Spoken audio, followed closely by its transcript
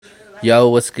Yo,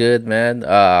 what's good, man?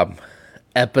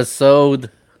 Episode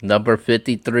number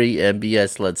 53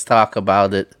 MBS. Let's talk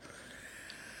about it.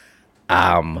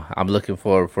 I'm looking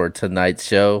forward for tonight's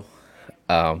show.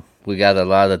 We got a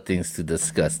lot of things to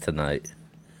discuss tonight.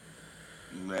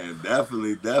 Man,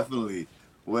 definitely, definitely.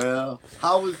 Well,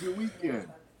 how was your weekend?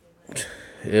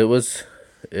 It was,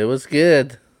 it was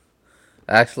good.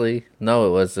 Actually, no,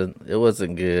 it wasn't. It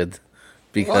wasn't good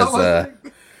Why because, wasn't it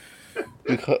good?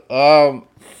 because,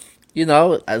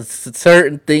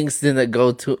 certain things didn't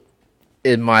go to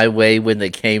in my way when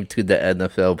it came to the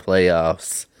NFL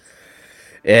playoffs.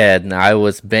 And I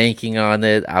was banking on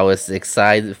it. I was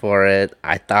excited for it.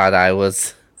 I thought I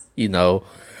was, you know,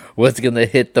 was gonna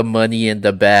hit the money in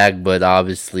the bag, but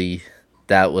obviously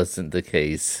that wasn't the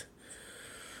case.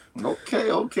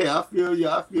 Okay, okay, I feel you,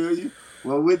 I feel you.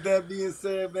 Well, with that being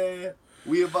said, man,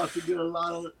 we about to get a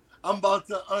lot of. I'm about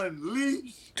to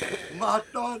unleash my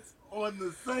thoughts on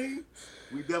the Saints.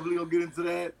 We definitely gonna get into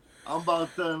that. I'm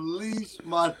about to unleash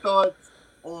my thoughts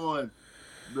on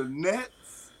the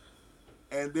Nets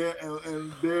and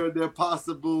their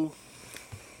possible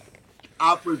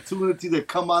opportunity to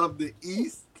come out of the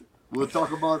East. We'll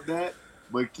talk about that.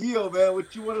 But Keo, man,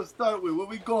 what you want to start with? What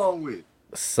we going with?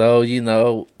 So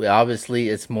obviously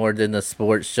it's more than a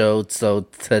sports show. So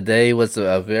today was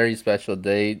a very special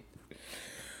day.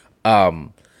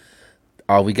 Um,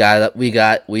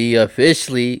 we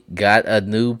officially got a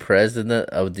new president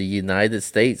of the United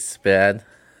States, man.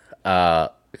 Uh,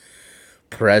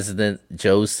 President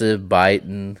Joseph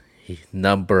Biden,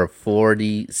 number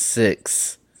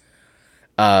 46.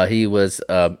 He was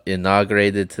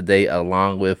inaugurated today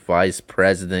along with Vice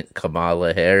President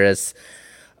Kamala Harris.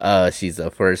 She's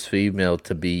the first female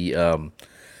to be the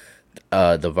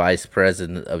Vice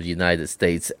President of the United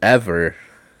States ever.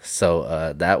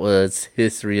 So that was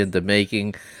history in the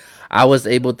making. I was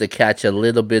able to catch a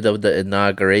little bit of the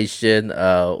inauguration.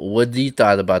 What do you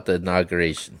thought about the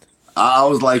inauguration? I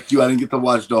was like you. I didn't get to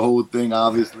watch the whole thing.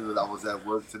 Obviously, I was at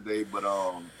work today, but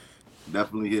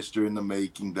definitely history in the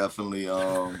making. Definitely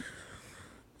um,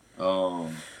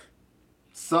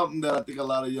 something that I think a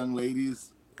lot of young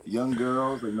ladies, young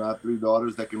girls, I have three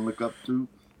daughters that can look up to,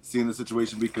 seeing the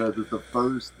situation because it's the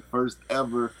first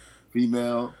ever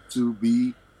female to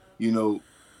be, you know,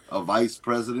 a vice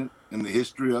president in the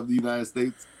history of the United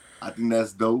States. I think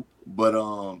that's dope. But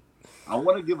I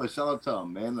want to give a shout out to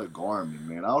Amanda Gorman,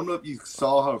 man. I don't know if you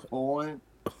saw her poem.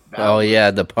 Oh That was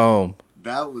yeah, the poem.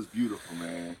 that was beautiful,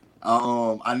 man.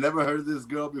 I never heard of this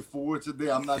girl before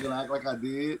today. I'm not gonna act like I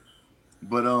did,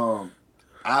 but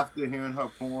after hearing her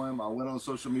poem, I went on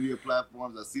social media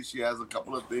platforms. I see she has a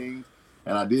couple of things,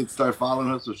 and I did start following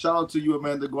her. So shout out to you,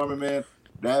 Amanda Gorman, man.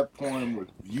 That poem was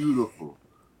beautiful,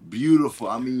 beautiful.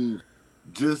 I mean,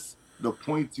 just the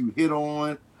points you hit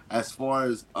on as far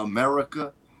as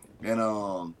America and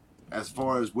as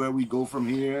far as where we go from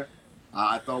here,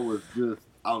 I thought was just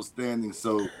outstanding.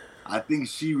 So I think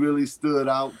she really stood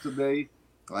out today.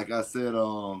 Like I said,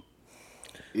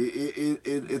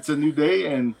 it's a new day,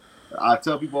 and I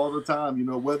tell people all the time,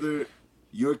 whether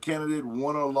your candidate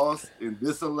won or lost in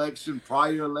this election,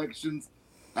 prior elections,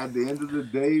 at the end of the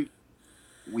day,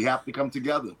 we have to come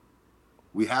together.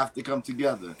 We have to come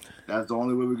together. That's the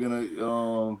only way we're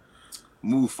gonna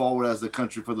move forward as a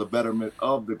country for the betterment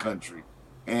of the country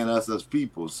and us as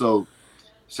people. So,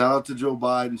 shout out to Joe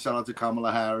Biden, shout out to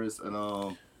Kamala Harris, and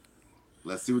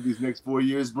let's see what these next 4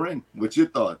 years bring. What's your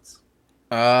thoughts?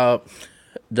 Uh,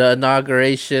 the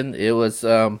inauguration. It was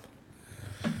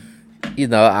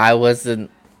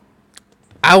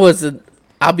I wasn't.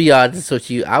 I'll be honest with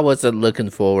you. I wasn't looking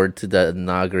forward to the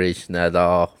inauguration at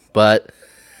all. But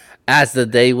as the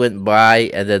day went by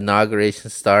and the inauguration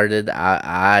started,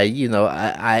 I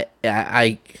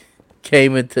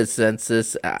came into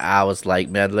senses. I was like,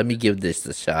 man, let me give this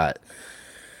a shot.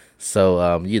 So,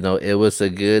 it was a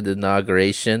good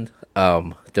inauguration.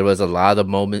 There was a lot of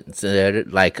moments in there,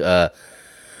 like the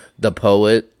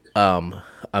poet,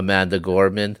 Amanda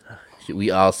Gorman.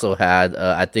 We also had,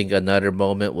 I think, another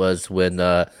moment was when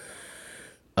uh,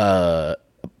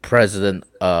 President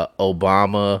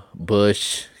Obama,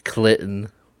 Bush,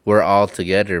 Clinton were all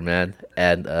together, man,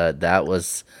 and that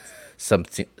was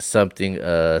something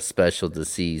special to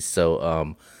see.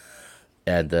 So,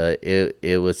 and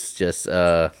it was just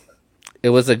it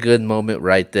was a good moment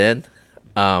right then.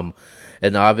 Um,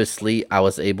 and obviously, I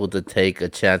was able to take a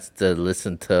chance to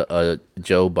listen to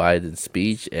Joe Biden's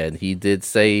speech, and he did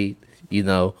say, you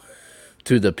know,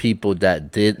 to the people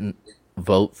that didn't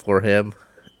vote for him,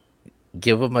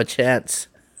 give him a chance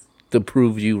to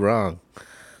prove you wrong.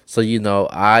 So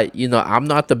I'm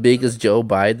not the biggest Joe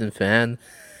Biden fan,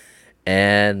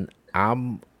 and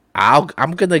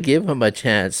I'm gonna give him a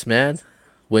chance, man.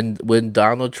 When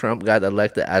Donald Trump got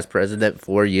elected as president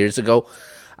 4 years ago,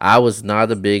 I was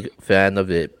not a big fan of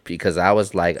it because I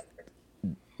was like,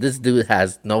 this dude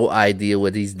has no idea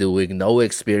what he's doing, no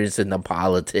experience in the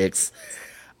politics.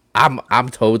 I'm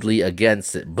totally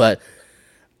against it, but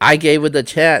I gave it a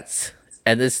chance,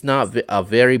 and it's not a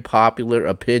very popular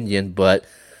opinion, but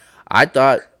I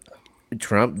thought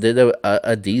Trump did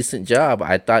a decent job.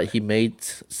 I thought he made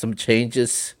some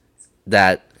changes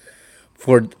that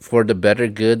for the better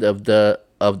good of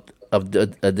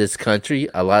this country.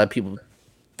 A lot of people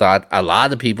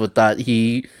thought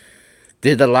he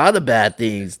did a lot of bad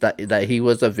things. That he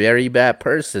was a very bad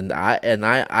person.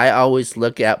 I always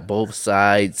look at both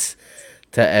sides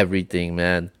to everything,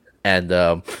 man. And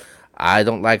I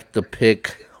don't like to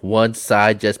pick one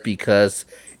side just because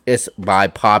it's by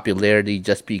popularity,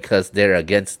 just because they're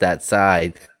against that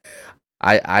side.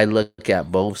 I look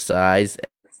at both sides,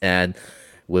 and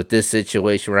with this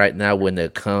situation right now, when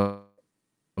it comes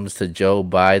to Joe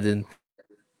Biden, I don't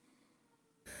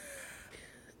know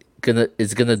what gonna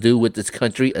is gonna do with this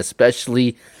country,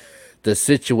 especially the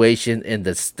situation and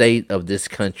the state of this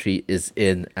country is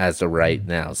in as of right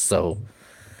now. So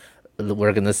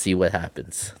we're gonna see what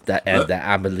happens. Let, I'm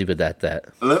gonna leave it at that.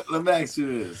 let me ask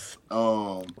you this.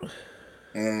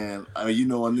 And I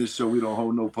mean, on this show, we don't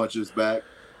hold no punches back.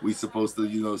 We supposed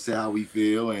to, say how we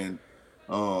feel and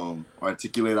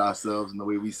articulate ourselves in the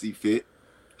way we see fit.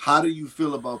 How do you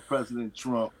feel about President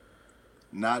Trump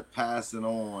not passing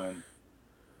on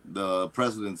the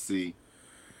presidency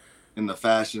in the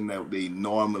fashion that they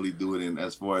normally do it in,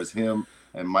 as far as him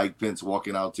and Mike Pence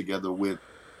walking out together with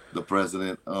the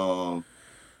president and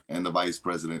the vice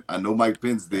president? I know Mike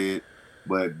Pence did,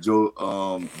 but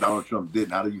Donald Trump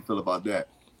didn't. How do you feel about that?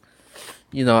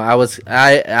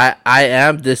 I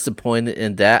am disappointed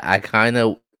in that. I kind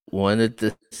of wanted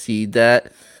to see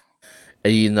that.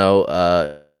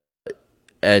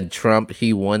 And Trump,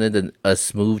 he wanted a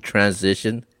smooth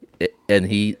transition, and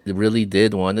he really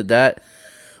did wanted that.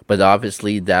 But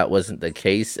obviously that wasn't the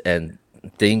case, and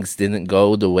things didn't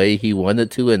go the way he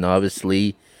wanted to, and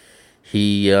obviously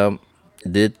he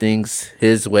did things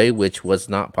his way, which was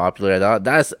not popular at all.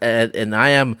 And I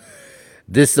am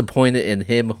disappointed in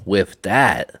him with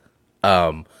that.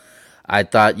 Um, I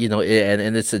thought,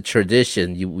 and it's a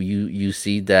tradition. You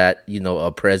see that,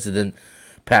 a president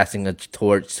passing a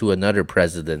torch to another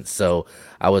president. So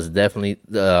I was definitely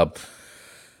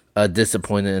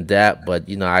disappointed in that. But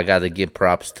I got to give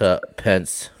props to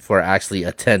Pence for actually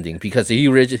attending, because he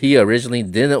originally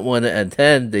didn't want to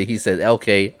attend. He said,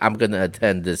 "Okay, I'm gonna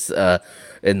attend this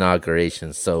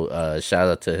inauguration." So shout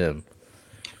out to him.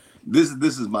 This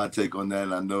is my take on that,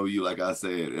 and I know you. Like I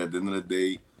said, at the end of the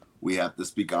day, we have to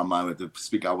speak our mind, we have to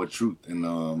speak our truth,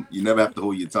 and you never have to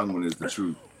hold your tongue when it's the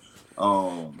truth.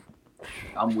 Um,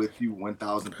 I'm with you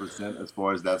 1,000% as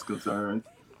far as that's concerned.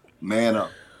 Man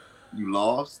up, you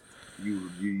lost.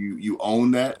 You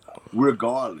own that.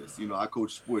 Regardless, I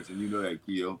coach sports, and you know that,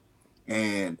 Keo.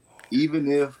 And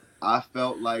even if I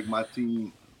felt like my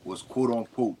team was quote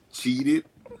unquote cheated,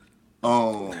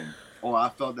 or I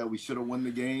felt that we should have won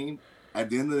the game. At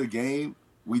the end of the game,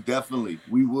 we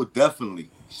will definitely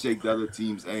shake the other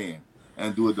team's hand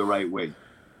and do it the right way.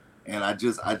 And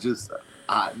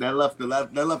that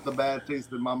left a bad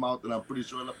taste in my mouth, and I'm pretty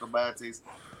sure it left a bad taste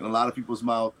in a lot of people's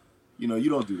mouth. You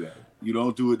don't do that. You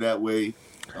don't do it that way.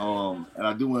 And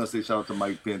I do want to say shout out to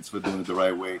Mike Pence for doing it the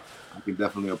right way. I can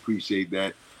definitely appreciate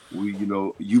that.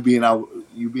 You being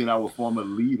our former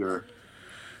leader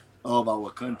of our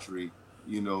country,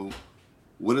 you know,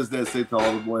 what does that say to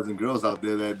all the boys and girls out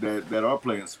there that are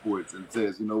playing sports, and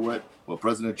says, you know what? Well,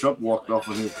 President Trump walked off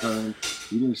on his turn.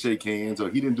 He didn't shake hands, or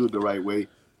he didn't do it the right way,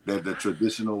 that the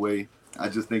traditional way. I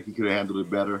just think he could have handled it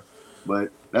better.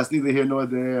 But that's neither here nor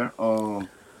there.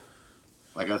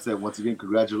 Like I said, once again,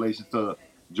 congratulations to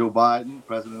Joe Biden,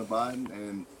 President Biden,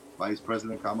 and Vice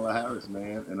President Kamala Harris,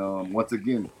 man. And once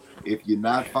again, if you're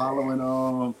not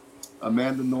following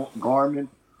Amanda Garman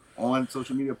on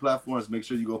social media platforms, make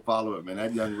sure you go follow it, man.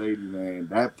 That young lady, man,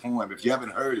 that poem, if you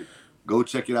haven't heard it, go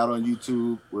check it out on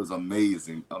YouTube. It was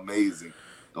amazing, amazing.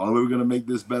 The only way we're gonna make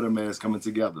this better, man, is coming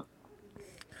together.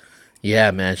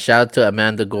 Yeah, man. Shout out to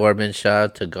Amanda Gorman. Shout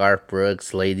out to Garth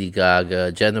Brooks, Lady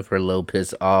Gaga, Jennifer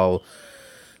Lopez,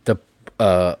 the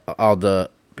all the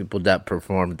people that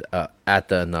performed at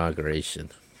the inauguration.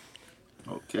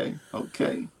 Okay,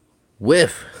 okay.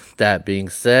 With that being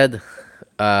said,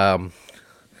 um,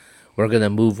 we're gonna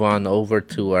move on over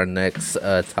to our next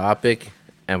topic,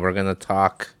 and we're gonna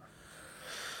talk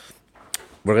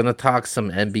We're gonna talk some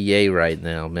NBA right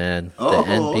now, man. The Oh,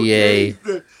 okay.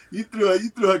 NBA. You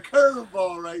threw a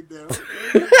curveball right there.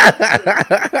 Okay, let's go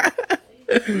there.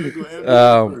 Let's go NBA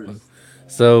um, first.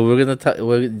 so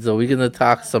we're gonna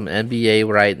talk some NBA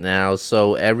right now.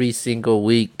 So every single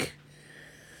week,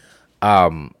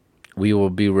 um, we will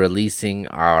be releasing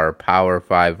our Power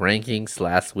Five rankings.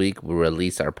 Last week we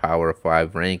released our Power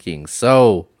Five rankings.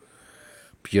 So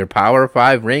your Power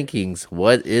Five rankings,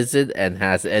 what is it, and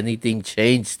has anything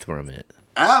changed from it?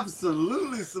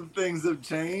 Absolutely, some things have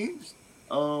changed.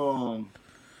 Um,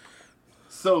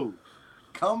 so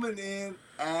coming in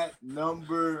at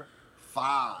number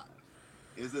 5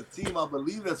 is a team I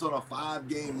believe that's on a 5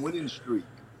 game winning streak,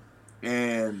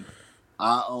 and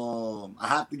I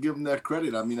have to give them their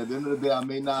credit. I mean, at the end of the day, I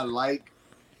may not like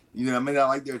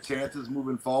their chances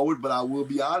moving forward, but I will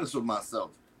be honest with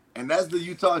myself, and that's the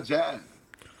Utah Jazz.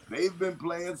 They've been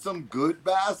playing some good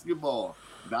basketball.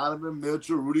 Donovan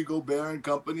Mitchell, Rudy Gobert, and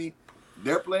company.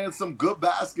 They're playing some good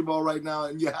basketball right now,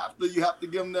 and you have to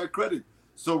give them their credit.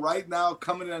 So right now,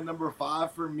 coming in at number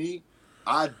 5 for me,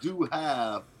 I do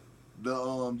have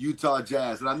the Utah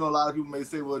Jazz, and I know a lot of people may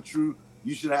say, "Well, true,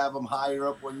 you should have them higher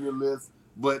up on your list."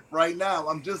 But right now,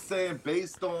 I'm just saying,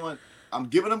 based on I'm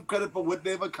giving them credit for what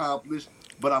they've accomplished,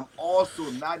 but I'm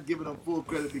also not giving them full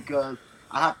credit because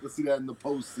I have to see that in the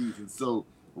postseason. So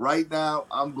right now,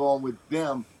 I'm going with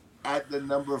them at the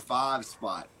number 5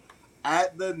 spot.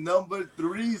 At the number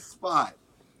 3 spot,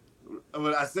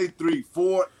 when I say 3,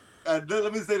 4,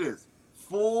 let me say this: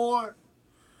 4,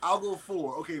 I'll go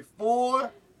 4. Okay,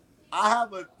 4, I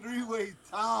have a 3-way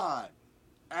tie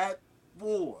at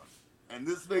 4. And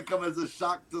this may come as a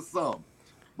shock to some.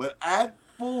 But at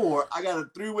 4, I got a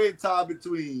 3-way tie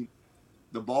between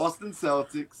the Boston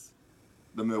Celtics,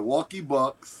 the Milwaukee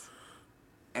Bucks,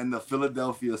 and the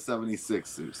Philadelphia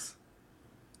 76ers.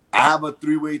 I have a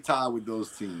 3-way tie with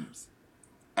those teams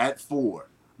at 4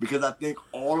 because I think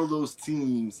all of those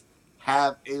teams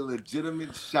have a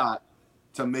legitimate shot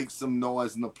to make some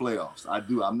noise in the playoffs. I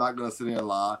do. I'm not going to sit here and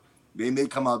lie. They may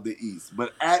come out the East.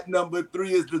 But at number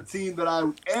 3 is the team that I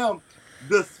am,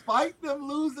 despite them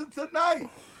losing tonight.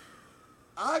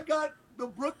 I got the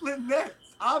Brooklyn Nets.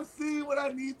 I'm seeing what I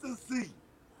need to see.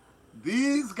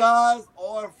 These guys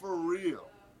are for real.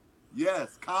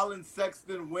 Yes, Colin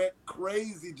Sexton went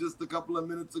crazy just a couple of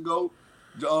minutes ago,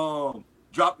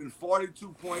 dropping 42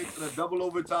 points in a double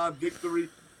overtime victory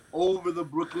over the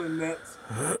Brooklyn Nets.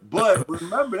 But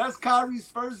remember, that's Kyrie's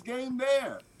first game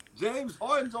there. James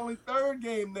Harden's only third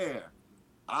game there.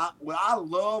 I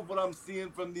love what I'm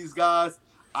seeing from these guys.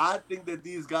 I think that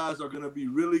these guys are going to be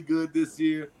really good this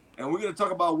year. And we're going to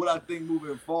talk about what I think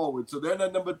moving forward. So they're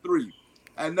at number 3.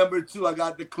 At number 2, I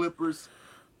got the Clippers.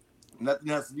 Nothing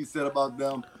has to be said about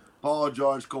them. Paul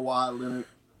George, Kawhi Leonard,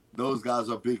 those guys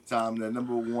are big time. They're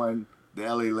number 1, the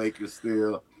LA Lakers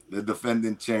still, the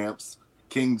defending champs,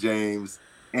 King James,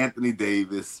 Anthony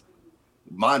Davis,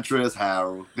 Montrezl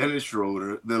Harrell, Dennis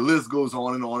Schroeder. The list goes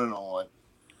on and on and on.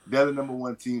 They're the number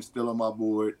 1 team still on my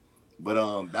board.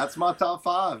 But that's my top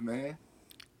 5, man.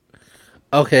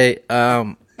 Okay,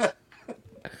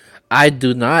 I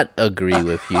do not agree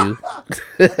with you.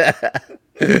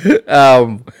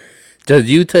 um, the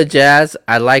Utah Jazz,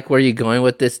 I like where you're going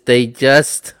with this. They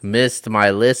just missed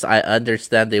my list. I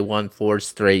understand they won 4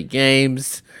 straight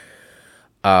games.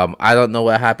 I don't know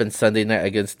what happened Sunday night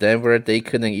against Denver. They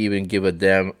couldn't even give a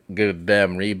damn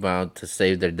rebound to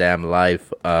save their damn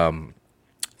life.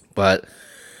 But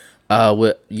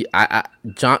with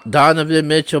Donovan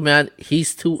Mitchell, man,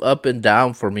 he's too up and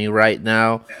down for me right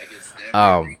now.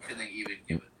 Um,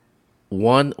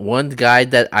 one guy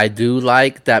that I do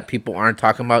like that people aren't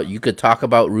talking about. You could talk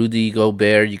about Rudy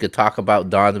Gobert. You could talk about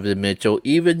Donovan Mitchell.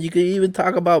 Even you could even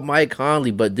talk about Mike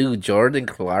Conley. But dude, Jordan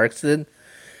Clarkson.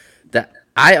 That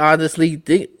I honestly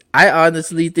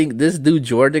think this dude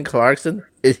Jordan Clarkson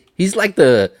he's like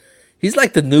the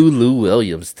new Lou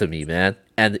Williams to me, man.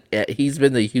 And he's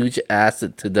been a huge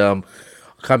asset to them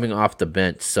coming off the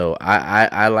bench. So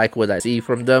I like what I see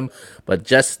from them, but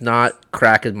just not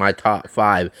cracking my top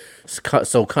 5.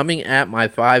 So coming at my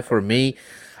 5 for me,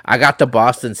 I got the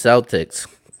Boston Celtics.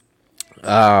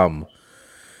 Um,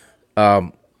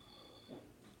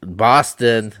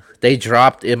 Boston, they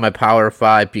dropped in my Power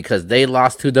Five because they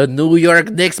lost to the New York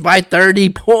Knicks by 30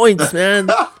 points, man.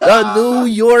 The New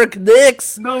York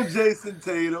Knicks. No Jason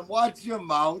Tatum. Watch your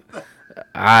mouth.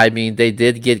 I mean, they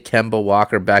did get Kemba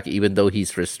Walker back, even though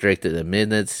he's restricted in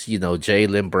minutes.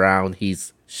 Jalen Brown,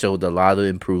 he's showed a lot of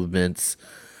improvements.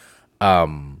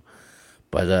 And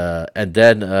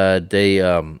then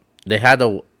they had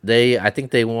a they I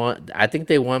think they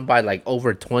won by like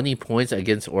over 20 points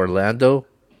against Orlando.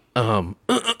 um,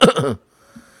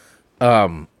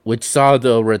 which saw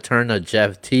the return of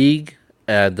Jeff Teague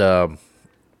and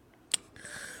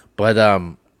but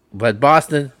but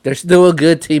Boston, they're still a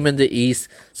good team in the East,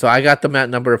 so I got them at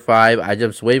number 5. I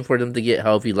just waiting for them to get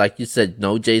healthy, like you said.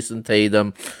 No Jason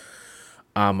Tatum.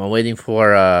 I'm waiting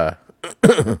for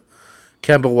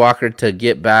Kemba Walker to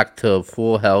get back to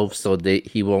full health, so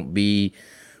he won't be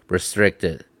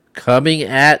restricted. Coming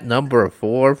at number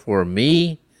 4 for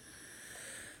me,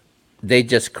 they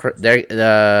just they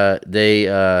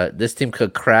this team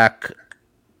could crack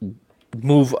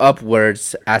move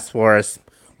upwards as far as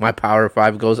my power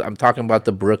 5 goes. I'm talking about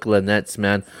the Brooklyn Nets,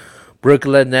 man.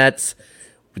 Brooklyn Nets,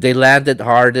 they landed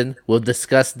Harden. We'll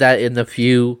discuss that in a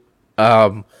few.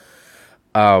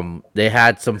 Um, they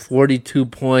had some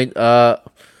 42-point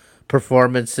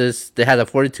performances. They had a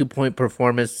 42-point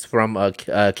performance from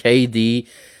KD.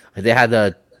 They had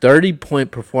a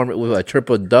 30-point performance with a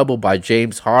triple double by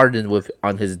James Harden with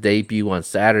on his debut on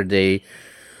Saturday.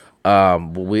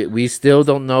 We still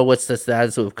don't know what's the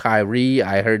status of Kyrie.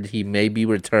 I heard he may be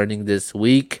returning this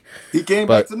week, He came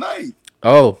back but tonight.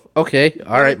 oh, okay, He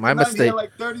all right, played my tonight. He had mistake.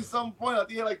 like 30 something points. I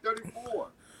think he had like 34.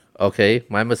 Okay,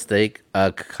 my mistake.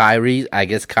 Kyrie, I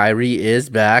guess Kyrie is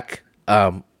back.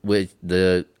 With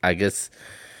the, I guess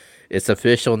it's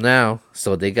official now.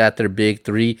 So they got their big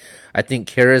 3. I think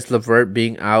Karis LeVert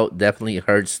being out definitely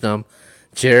hurts them.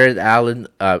 Jared Allen,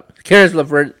 Karis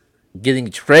LeVert getting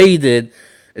traded.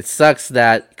 It sucks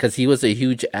that because he was a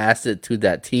huge asset to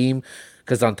that team.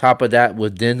 Because on top of that,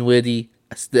 with Dinwiddie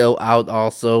still out,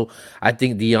 also, I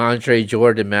think DeAndre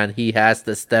Jordan, man, he has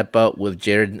to step up with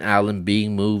Jared Allen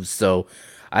being moved. So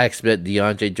I expect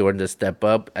DeAndre Jordan to step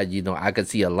up. And, I could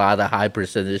see a lot of high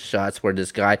percentage shots for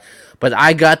this guy. But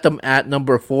I got them at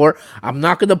number 4. I'm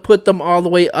not going to put them all the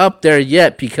way up there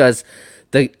yet because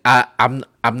I'm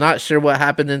not sure what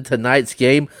happened in tonight's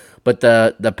game. But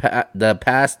the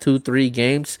past 2-3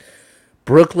 games,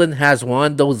 Brooklyn has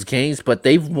won those games, but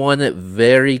they've won it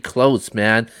very close,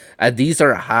 man. And these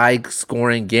are high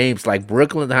scoring games. Like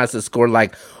Brooklyn has to score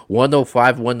like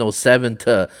 105, 107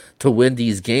 to win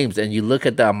these games. And you look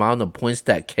at the amount of points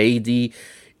that KD,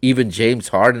 even James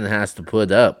Harden has to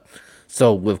put up.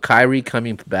 So with Kyrie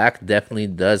coming back, definitely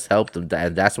does help them,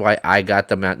 and that's why I got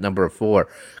them at number 4.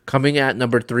 Coming at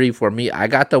number 3 for me, I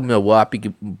got the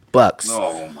Milwaukee Bucks,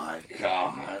 Oh my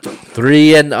God.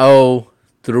 3-0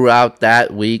 throughout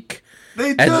that week,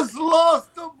 They and just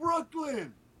lost to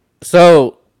Brooklyn.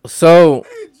 so so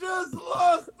They just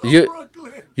lost to you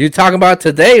Brooklyn. you talking about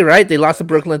today, right? They lost to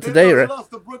Brooklyn today, No, they right?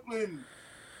 lost to Brooklyn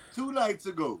 2 nights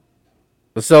ago.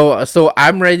 So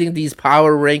I'm rating these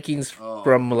power rankings Oh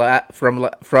from my.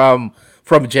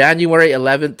 from January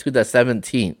 11th to the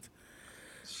 17th.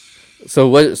 So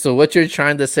what you're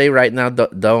trying to say right now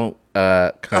don't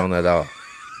count at all.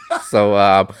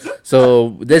 So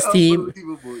so this You're team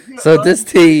unbelievable. You're so this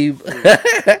team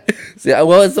unbelievable.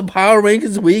 well, it's the power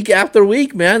rankings week after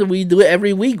week, man. We do it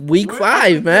every week. Week We're up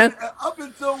 5, until man. up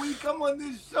until we come on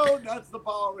this show. That's the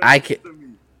power I rankings can to me.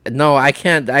 No, I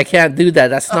can't do that.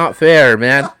 That's not fair,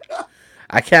 man.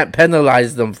 I can't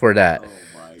penalize them for that. Oh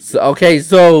my So God. okay,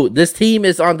 so this team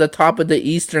is on the top of the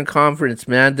Eastern Conference,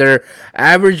 man. They're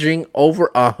averaging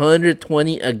over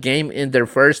 120 a game in their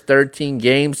first 13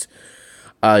 games.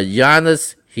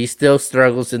 Giannis, he still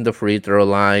struggles in the free throw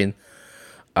line.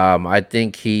 I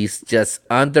think he's just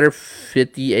under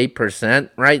 58%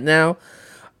 right now.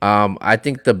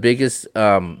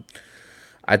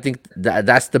 I think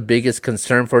that's the biggest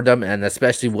concern for them, and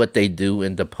especially what they do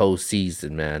in the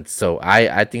postseason, man. So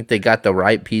I think they got the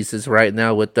right pieces right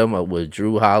now with them, with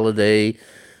Drew Holiday,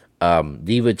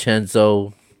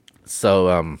 DiVincenzo. So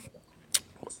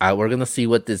we're gonna see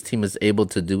what this team is able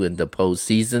to do in the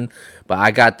postseason. But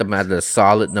I got them at a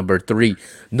solid number 3.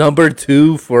 Number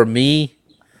 2 for me,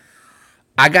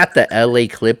 I got the LA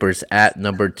Clippers at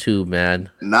number 2, man.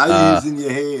 Now you're using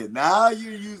your head. Now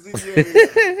you're using your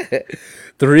head.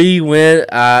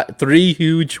 3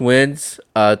 huge wins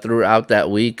throughout that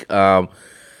week.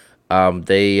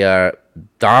 They are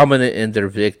dominant in their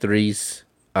victories.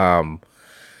 Um,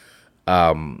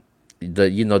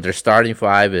 their starting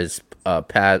 5 is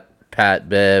Pat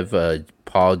Bev,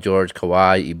 Paul George,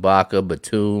 Kawhi, Ibaka,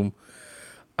 Batum.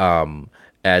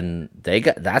 And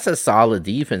that's a solid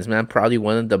defense, man. Probably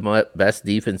one of the best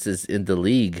defenses in the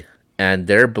league, and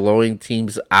they're blowing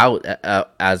teams out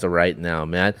as of right now,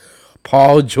 man.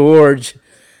 Paul George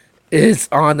is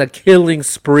on a killing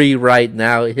spree right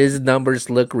now. His numbers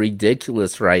look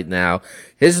ridiculous right now.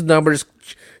 His numbers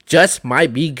just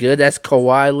might be good as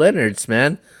Kawhi Leonard's,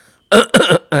 man.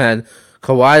 And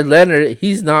Kawhi Leonard,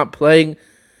 he's not playing,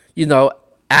 you know,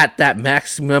 at that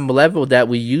maximum level that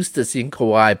we used to see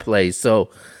Kawhi play.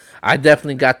 So I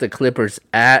definitely got the Clippers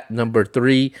at number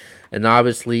 3 and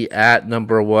obviously at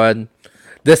number 1,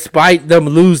 despite them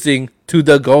losing to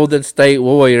the Golden State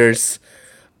Warriors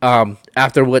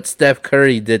after what Steph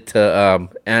Curry did to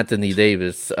Anthony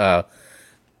Davis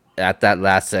at that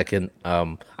last second.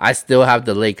 I still have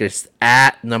the Lakers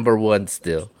at number 1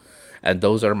 still. And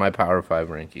those are my Power 5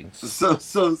 rankings.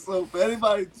 So for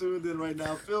anybody tuned in right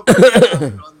now, feel free to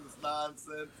comment on this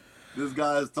nonsense this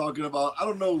guy is talking about. I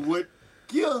don't know what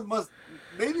Keon must.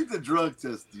 They need to drug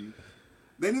test you.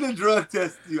 They need to drug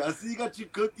test you. I see you got your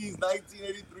Cookies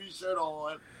 1983 shirt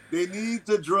on. They need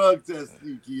to drug test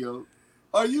you, Keo.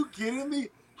 Are you kidding me?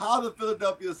 How the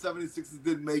Philadelphia 76ers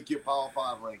didn't make your Power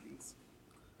 5 rankings?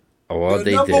 Oh, well, They're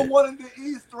they number did. 1 in the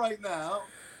East right now.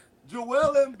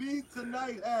 Joel Embiid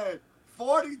tonight had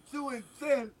 42 and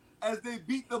 10 as they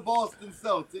beat the Boston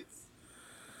Celtics.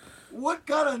 What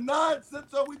kind of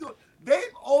nonsense are we doing?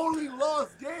 They've only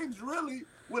lost games really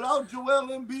without Joel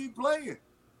Embiid playing.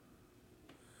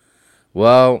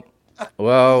 Well, This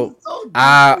well, is so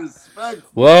uh,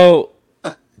 disrespectful. well,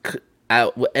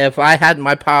 if I had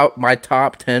my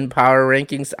top 10 power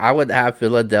rankings, I would have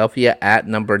Philadelphia at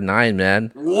number 9,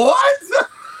 man. What?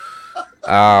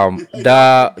 Y'all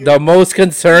The thinking the most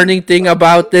concerning thing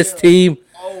about this Philadelphia? team,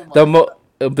 Oh the my mo- God.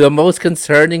 the most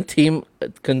concerning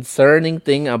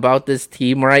thing about this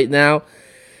team right now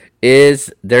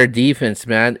is their defense,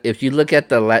 man. If you look at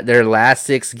their last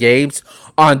 6 games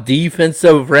on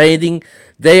defensive rating,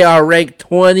 they are ranked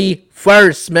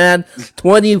 21st, man.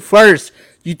 21st.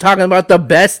 You talking about the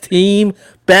best team,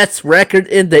 best record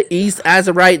in the East as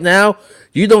of right now?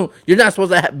 You're not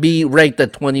supposed to be ranked the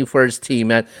 21st team,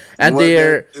 man. And Well,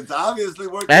 they're it's obviously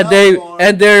working and out they for him.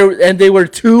 and they were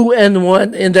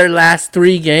 2-1 in their last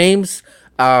 3 games.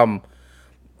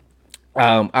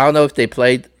 I don't know if they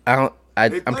played. I don't.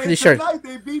 They I'm pretty played sure. tonight.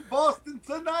 They beat Boston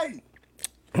tonight.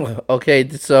 Okay,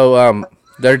 so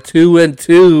they're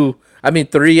 2-2. I mean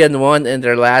 3-1 in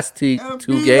their last two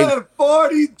Embiid games. had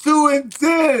 42 and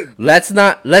 10. Let's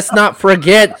not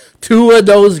forget 2 of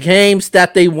those games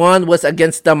that they won was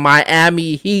against the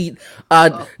Miami Heat.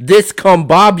 Oh,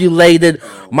 Discombobulated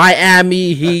oh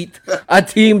Miami Heat, a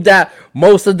team that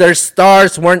most of their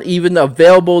stars weren't even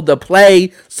available to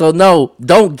play. So no,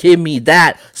 don't give me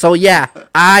that. So yeah,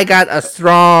 I got a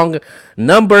strong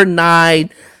number 9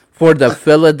 for the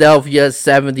Philadelphia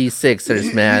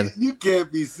 76ers, man. you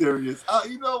can't be serious.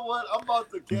 You know what? I'm about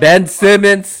to Ben cancel my.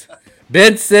 Simmons.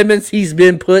 Ben Simmons, he's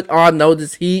been put on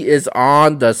notice. He is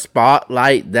on the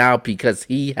spotlight now because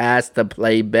he has to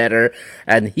play better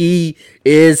and he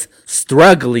is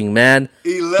struggling, man.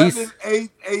 11, He's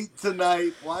 8, 8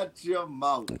 tonight. Watch your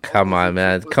mouth. come Almost a on,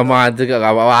 man. triple Come on. double.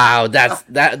 Wow,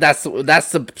 that's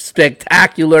some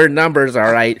spectacular numbers,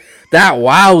 all right. That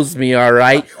wows me, all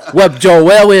right. What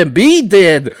Joel Embiid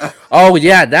did. Oh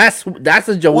yeah, that's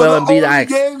a Well, Joel the Embiid only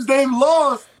games they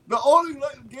lost, the only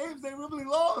games they really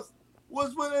lost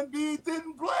was when Embiid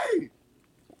didn't play.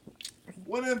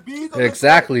 When Embiid on the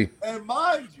court. exactly. And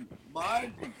mind you,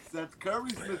 Seth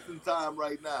Curry's missing time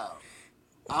right now.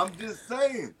 I'm just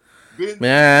saying. Ben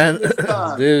Simmons Man, missed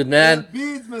time. dude, man.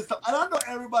 Embiid's missed time. And I know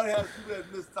everybody has people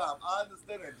that missed time. I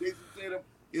understand that. Jason Tatum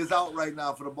is out right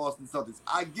now for the Boston Celtics.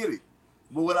 I get it.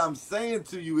 But what I'm saying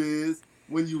to you is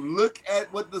when you look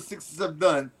at what the Sixers have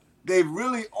done, they've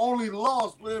really only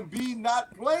lost with Embiid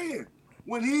not playing.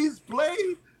 When he's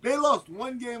played, they lost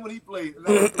 1 game when he played, and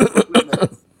that was to the Brooklyn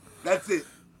Nets. That's it.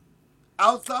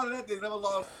 Outside of that, they never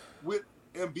lost with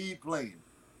Embiid playing.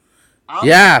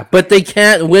 I'm just Yeah, but they saying.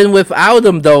 can't win without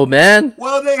him, though, man.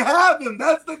 Well, they have him.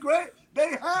 That's the great. They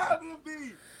have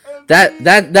Embiid. That Embiid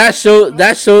that is that show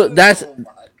that show special. that's Oh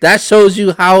my that God. shows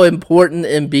you how important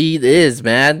Embiid is,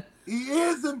 man. He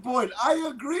is important. I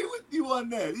agree with you on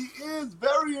that. He is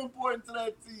very important to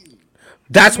that team.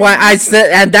 And That's they why I need him.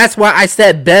 said, and that's why I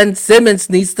said Ben Simmons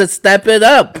needs to step it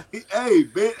up. Hey,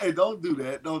 Ben, hey, don't do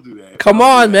that. Don't do that. Come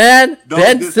Don't do on, that. man. Don't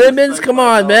Ben Simmons, disrespect come my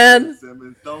on, dog, Ben man.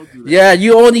 Simmons. Don't do Yeah, that.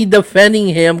 you only defending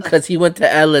him because he went to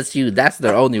LSU. That's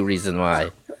the only reason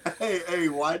why. Hey,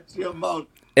 watch your mouth.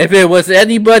 If it was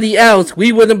anybody else,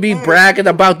 we wouldn't be Hey, bragging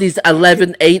about these hey,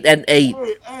 11, 8, and 8.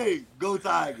 go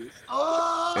Tigers.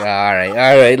 Oh! All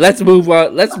right. Let's move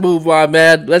on. Let's move on,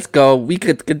 man. Let's go. We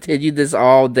could continue this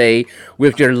all day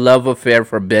with your love affair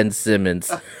for Ben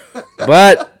Simmons.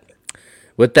 But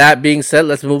with that being said,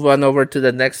 let's move on over to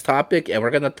the next topic, and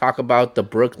we're gonna talk about the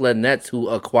Brooklyn Nets who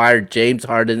acquired James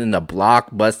Harden in a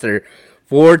blockbuster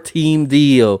 4-team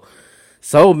deal.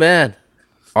 So, man,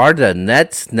 are the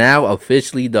Nets now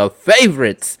officially the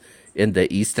favorites in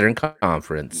the Eastern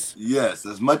Conference. Yes,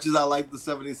 as much as I like the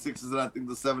 76ers and I think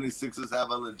the 76ers have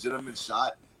a legitimate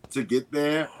shot to get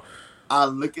there, I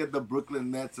look at the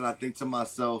Brooklyn Nets and I think to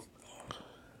myself,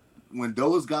 when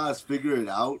those guys figure it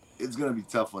out, it's gonna be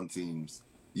tough on teams.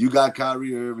 You got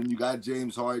Kyrie Irving, you got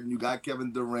James Harden, you got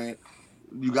Kevin Durant,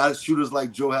 you got shooters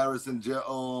like Joe Harris and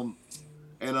Green.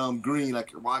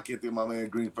 Why I can't think of my man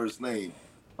Green first name.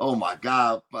 Oh my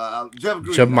God, Jeff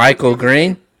Green. I couldn't think Michael of his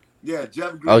name. Green? Yeah,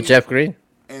 Jeff Oh, Green Jeff Green?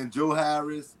 and Joe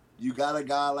Harris. You got a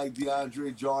guy like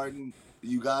DeAndre Jordan.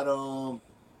 You got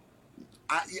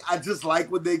I just like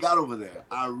what they got over there.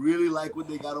 I really like what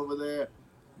they got over there.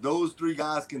 Those three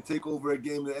guys can take over a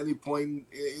game at any point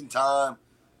in time.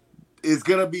 It's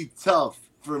gonna be tough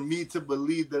for me to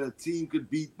believe that a team could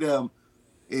beat them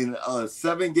in a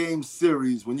 7 game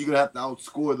series when you're gonna have to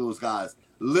outscore those guys.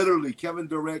 Literally, Kevin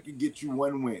Durant can get you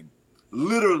one win.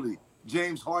 Literally,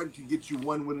 James Harden can get you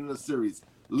one win in a series.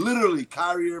 Literally,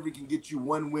 Kyrie Irving can get you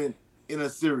one win in a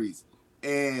series.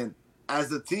 And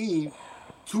as a team,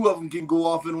 two of them can go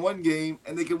off in one game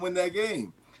and they can win that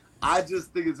game. I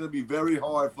just think it's going to be very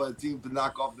hard for a team to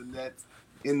knock off the Nets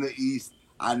in the East.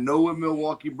 I know what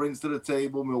Milwaukee brings to the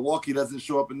table. Milwaukee doesn't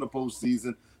show up in the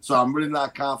postseason, so I'm really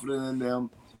not confident in them.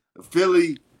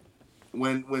 Philly,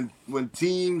 when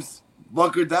teams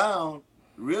bunker down,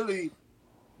 really,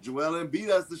 Joel Embiid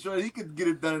has to show that he could get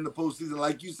it done in the postseason.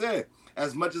 Like you said,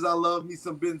 as much as I love me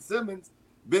some Ben Simmons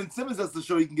has to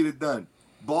show he can get it done.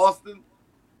 Boston,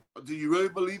 do you really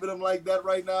believe in him like that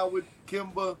right now with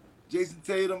Kimba, Jason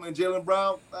Tatum, and Jaylen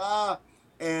Brown?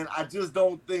 And I just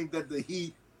don't think that the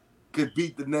Heat could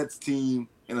beat the Nets team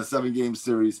in a 7 game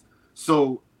series.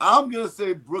 So I'm gonna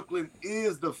say Brooklyn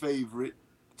is the favorite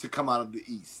to come out of the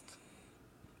East.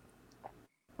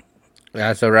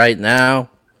 As of right now,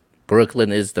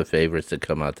 Brooklyn is the favorites to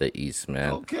come out the East,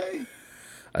 man. Okay.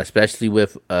 Especially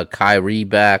with Kyrie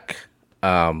back.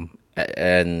 After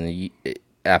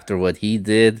what he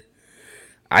did,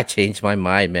 I changed my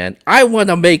mind, man. I want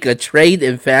to make a trade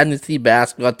in fantasy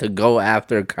basketball to go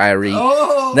after Kyrie.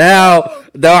 Oh Now, no!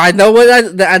 though I know what I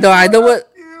know Fuck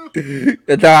what you!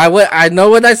 I know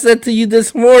what I said to you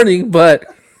this morning, but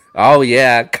oh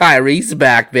yeah, Kyrie's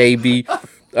back, baby.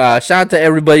 Shout out to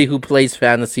everybody who plays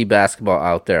fantasy basketball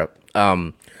out there.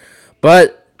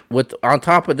 But with on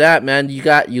top of that, man,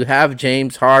 you have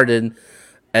James Harden,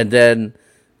 and then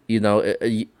you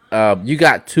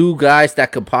got two guys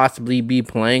that could possibly be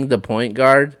playing the point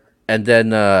guard, and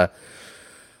then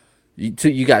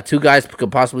you got two guys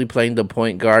could possibly playing the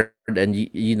point guard, and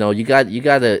you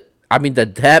gotta. I mean, the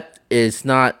depth is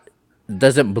not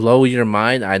doesn't blow your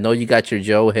mind. I know you got your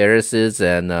Joe Harris's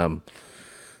and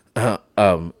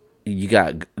you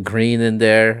got Green in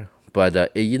there, but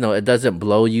it doesn't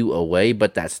blow you away.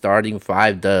 But that starting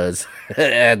five does,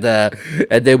 and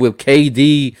then with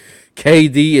KD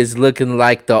is looking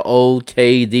like the old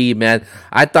KD, man.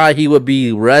 I thought he would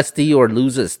be rusty or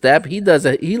lose a step. He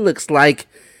doesn't. He looks like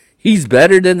he's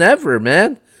better than ever,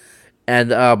 man.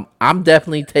 And I'm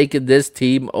definitely taking this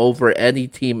team over any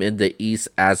team in the East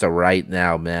as of right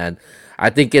now, man. I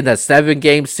think in a 7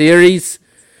 game series,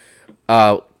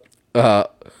 uh, uh,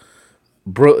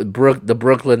 the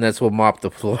Brooklyn Nets will mop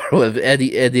the floor with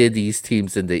any of these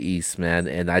teams in the East, man.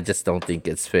 And I just don't think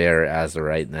it's fair as of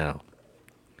right now.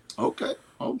 Okay,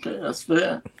 okay, that's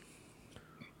fair.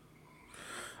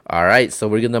 All right, so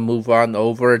we're gonna move on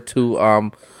over to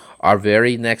our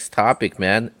very next topic,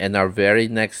 man. And our very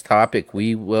next topic,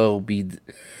 we will be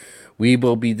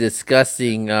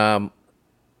discussing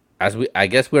as we I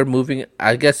guess we're moving.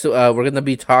 I guess we're gonna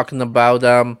be talking about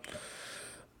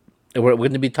we're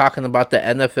gonna be talking about the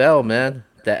NFL, man.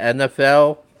 The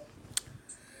NFL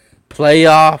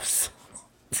playoffs.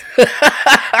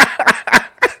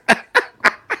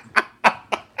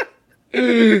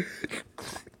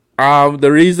 The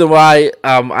reason why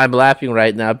I'm laughing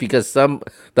right now because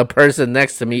the person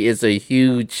next to me is a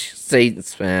huge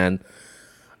Saints fan.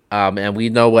 And we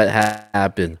know what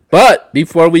happened. But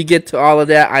before we get to all of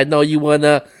that, I know you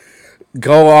wanna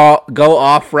go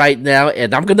off right now,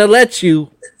 and I'm gonna let you.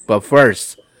 But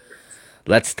first,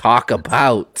 let's talk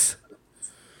about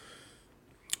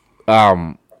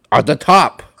are the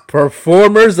top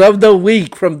performers of the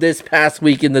week from this past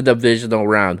week in the divisional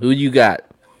round. Who you got?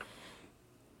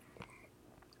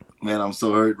 Man, I'm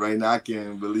so hurt right now. I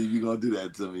can't believe you're gonna do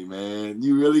that to me, man.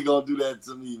 You really gonna do that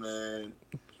to me, man.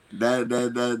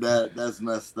 That's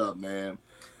messed up, man.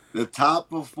 The top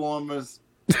performers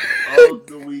of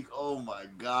the week. Oh my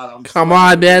God, I'm Come so on,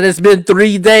 hurt. man. It's been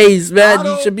 3 days, I man.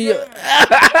 You should don't be. care.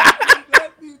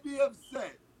 Let me be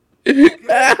upset. Okay?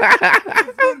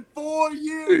 It's been 4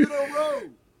 years in a row.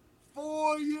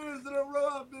 4 years in a row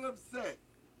I've been upset.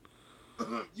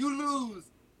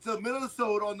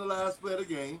 Minnesota on the last play of the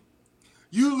game.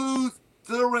 You lose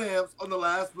to the Rams on the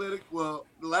last play of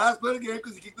the last play of the game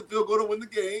because you kicked the field goal to win the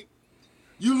game.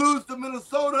 You lose to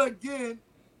Minnesota again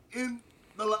in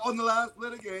on the last play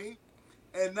of the game,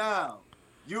 and now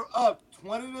you're up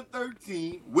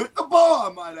 20-13 with the ball,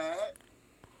 I might add,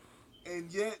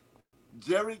 and yet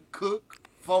Jared Cook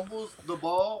fumbles the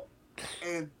ball,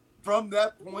 and from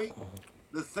that point,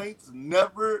 the Saints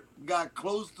never got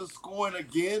close to scoring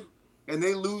again, and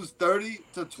they lose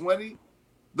 30-20.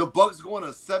 The Bucks go on a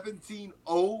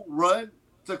 17-0 run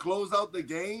to close out the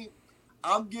game.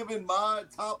 I'm giving my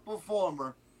top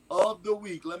performer of the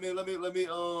week. Let me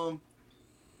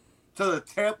to the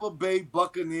Tampa Bay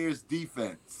Buccaneers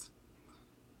defense.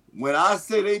 When I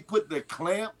say they put the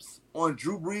clamps on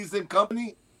Drew Brees and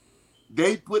company,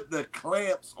 they put the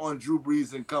clamps on Drew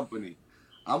Brees and company.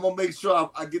 I'm gonna make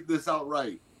sure I get this out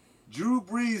right. Drew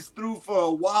Brees threw for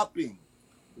a whopping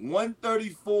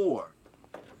 134,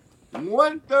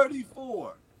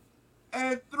 134,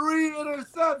 and 3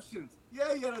 interceptions.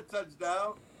 Yeah, he had a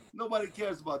touchdown. Nobody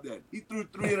cares about that. He threw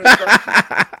 3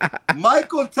 interceptions.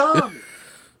 Michael Thomas,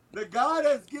 the guy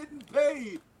that's getting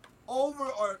paid over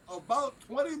or about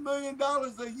 $20 million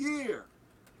a year.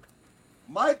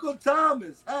 Michael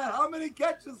Thomas had how many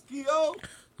catches, Keo?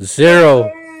 The Zero.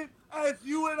 same as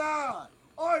you and I.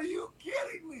 Are you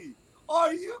kidding me?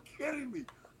 Are you kidding me?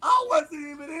 I wasn't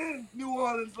even in New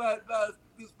Orleans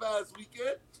this past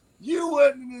weekend. You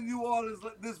weren't in New Orleans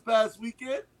this past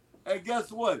weekend. And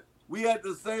guess what? We had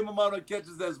the same amount of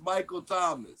catches as Michael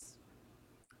Thomas.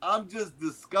 I'm just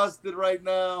disgusted right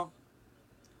now,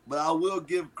 but I will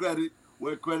give credit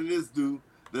where credit is due.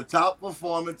 The top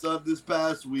performance of this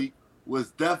past week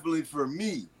was definitely for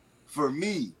me.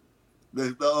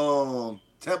 The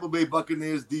Tampa Bay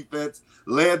Buccaneers defense,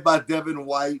 led by Devin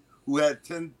White, who had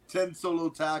 10 solo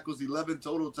tackles, 11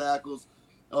 total tackles,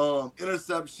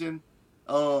 interception,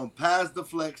 pass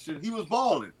deflection. He was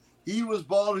balling. He was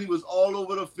balling. He was all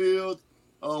over the field.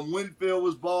 Winfield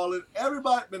was balling.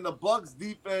 Everybody in the Bucs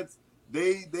defense,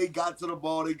 they got to the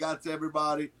ball. They got to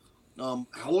everybody.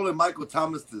 Holding Michael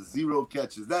Thomas to 0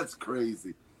 catches. That's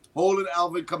crazy. Holding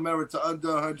Alvin Kamara to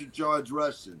under 100 yards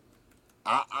rushing.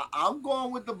 I'm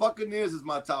going with the Buccaneers as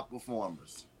my top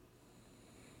performers.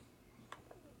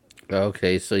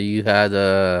 Okay, so you had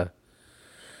a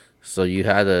so you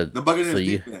had a The so Buccaneers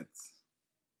you defense.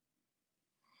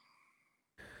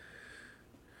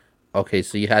 okay,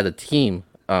 so you had a team.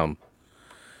 Yeah,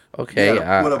 Okay, with a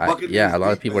yeah, Buccaneers a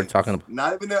lot of people are talking defense. about.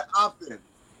 Not even their offense.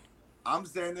 I'm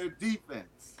saying their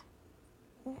defense.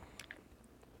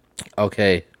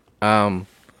 Okay, um,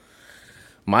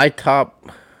 my top,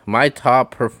 my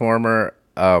top performer,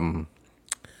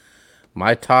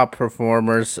 my top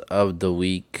performers of the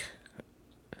week.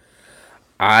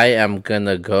 I am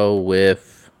gonna go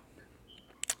with.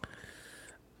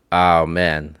 Oh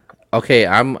man. Okay,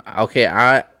 I'm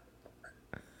okay.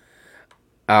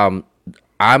 Um,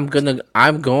 I'm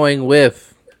going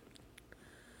with.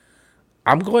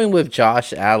 I'm going with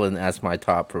Josh Allen as my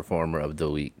top performer of the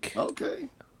week. Okay.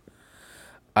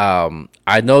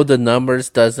 I know the numbers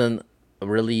doesn't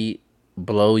really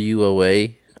blow you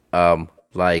away. Um,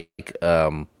 like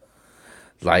um,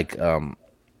 like um,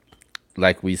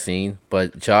 like we seen,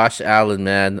 but Josh Allen,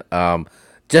 man,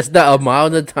 just the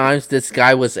amount of times this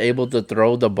guy was able to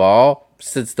throw the ball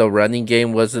since the running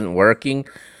game wasn't working.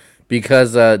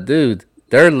 Because, dude,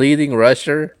 their leading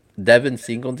rusher Devin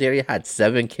Singletary had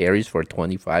 7 carries for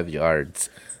 25 yards.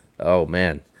 Oh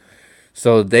man.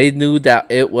 So they knew that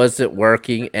it wasn't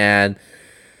working, and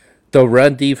the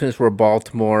run defense for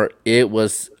Baltimore, it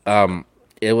was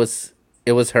it was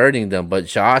hurting them. But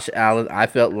Josh Allen, I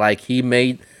felt like he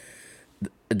made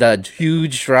the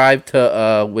huge drive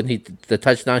to when he the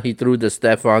touchdown he threw to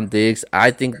Stephon Diggs.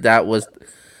 I think that was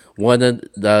one of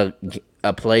the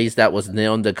plays that was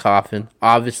nailed in the coffin.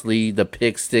 Obviously, the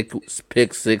pick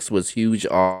six was huge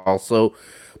also,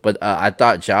 but I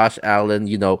thought Josh Allen,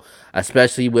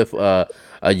 especially with a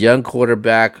young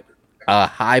quarterback, a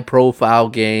high profile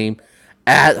game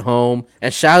at home,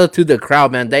 and shout out to the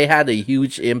crowd, man. They had a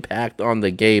huge impact on the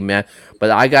game, man.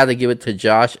 But I got to give it to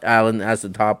Josh Allen as the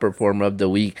top performer of the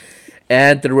week.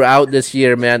 And throughout this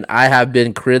year, man, I have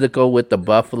been critical with the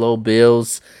Buffalo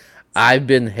Bills. I've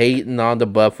been hating on the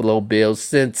Buffalo Bills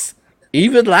since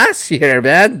even last year,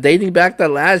 man, dating back to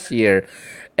last year.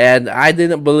 And I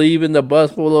didn't believe in the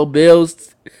Buffalo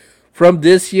Bills from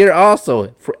this year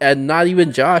also. And not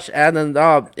even Josh Allen.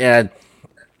 And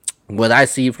what I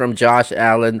see from Josh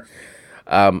Allen,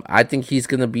 I think he's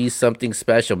gonna be something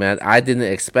special, man. I didn't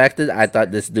expect it. I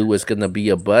thought this dude was gonna be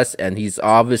a bust, and he's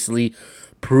obviously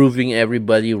proving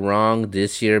everybody wrong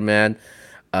this year, man.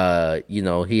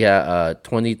 He had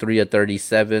 23 or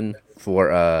 37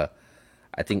 for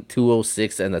I think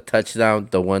 206 and a touchdown.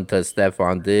 The one to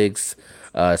Stephon Diggs.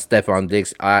 Stephon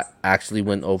Diggs actually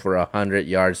went over 100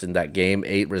 yards in that game.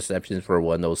 8 receptions for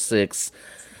 106.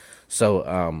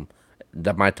 So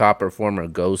my top performer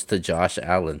goes to Josh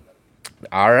Allen.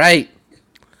 All right,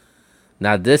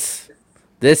 now this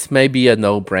may be a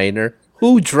no brainer.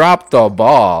 Who dropped the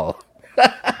ball?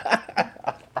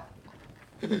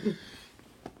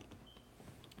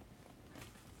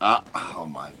 Oh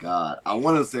my God. I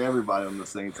want to say everybody on the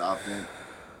Saints offense,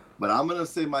 but I'm going to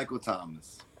say Michael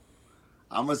Thomas.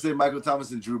 I'm going to say Michael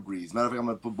Thomas and Drew Brees. Matter of fact, I'm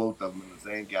going to put both of them in the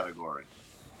same category.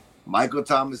 Michael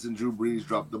Thomas and Drew Brees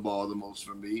dropped the ball the most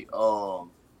for me.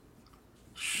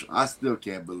 I still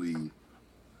can't believe.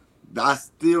 I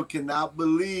still cannot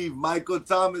believe Michael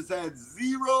Thomas had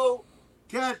 0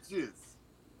 catches.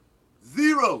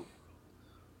 Zero.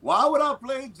 Why would I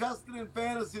play Justin in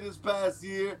fantasy this past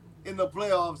year in the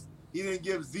playoffs? He didn't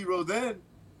give zero then,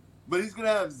 but he's going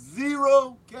to have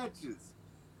 0 catches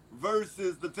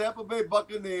versus the Tampa Bay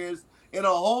Buccaneers in a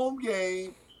home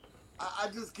game. I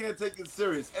just can't take it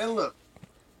serious. And look,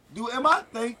 am I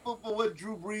thankful for what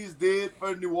Drew Brees did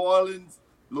for New Orleans,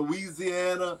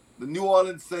 Louisiana, the New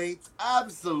Orleans Saints?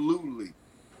 Absolutely.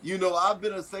 I've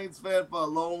been a Saints fan for a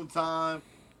long time,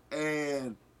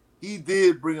 and he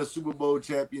did bring a Super Bowl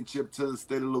championship to the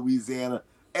state of Louisiana,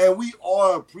 and we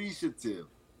are appreciative.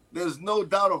 There's no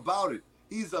doubt about it.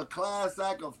 He's a class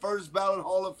act, a first ballot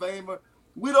Hall of Famer.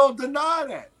 We don't deny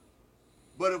that.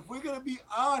 But if we're going to be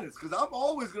honest, because I'm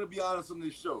always going to be honest on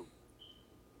this show,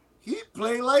 he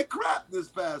played like crap this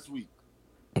past week.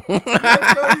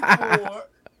 134,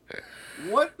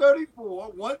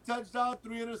 134, one touchdown,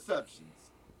 3 interceptions.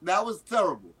 That was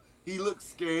terrible. He looked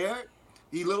scared.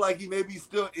 He looked like he may be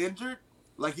still injured,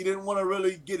 like he didn't want to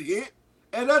really get hit,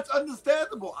 and that's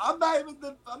understandable. I'm not even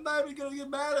gonna get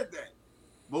mad at that.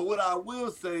 But what I will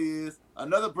say is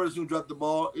another person who dropped the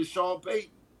ball is Sean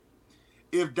Payton.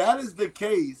 If that is the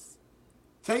case,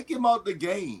 take him out the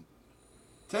game.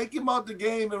 Take him out the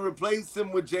game and replace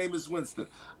him with Jameis Winston.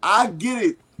 I get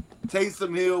it.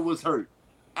 Taysom Hill was hurt.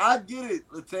 I get it.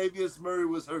 Latavius Murray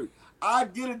was hurt. I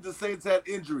get it. The Saints had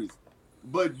injuries,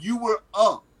 but you were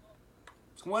up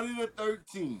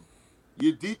 20-13.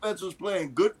 Your defense was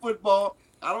playing good football.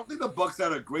 I don't think the Bucks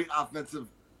had a great offensive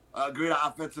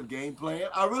game plan.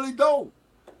 I really don't.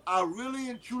 I really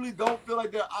and truly don't feel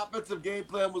like their offensive game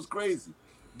plan was crazy.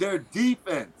 Their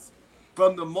defense,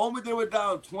 from the moment they were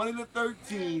down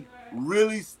 20-13,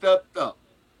 really stepped up.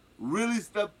 Really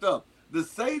stepped up. The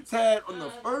Saints had on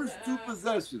the first 2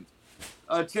 possessions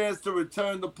a chance to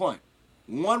return the punt.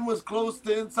 One was close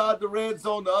to inside the red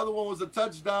zone. The other one was a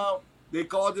touchdown. They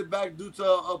called it back due to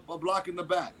a block in the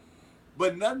back.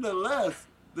 But nonetheless,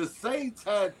 the Saints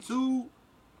had 2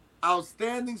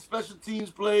 outstanding special teams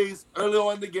plays early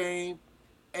on in the game.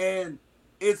 And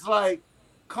it's like,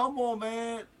 come on,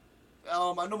 man.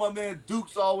 I know my man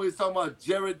Duke's always talking about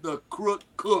Jared the Crook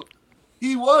Cook.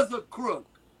 He was a crook.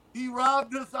 He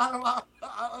robbed us out of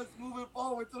us moving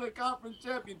forward to the conference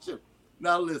championship.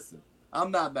 Now listen,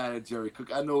 I'm not mad at Jerry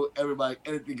Cook. I know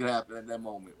anything can happen at that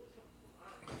moment.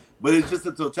 But it's just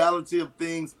the totality of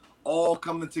things all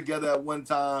coming together at one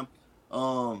time.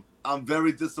 I'm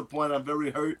very disappointed. I'm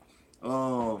very hurt.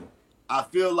 I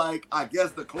feel like, I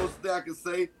guess the closest thing I can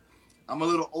say, I'm a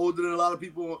little older than a lot of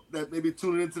people that may be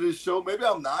tuning into this show. Maybe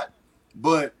I'm not,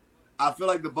 but I feel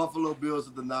like the Buffalo Bills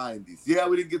of the '90s. Yeah,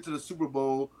 we didn't get to the Super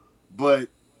Bowl, but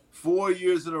 4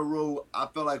 years in a row, I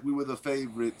felt like we were the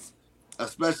favorites,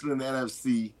 especially in the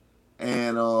NFC.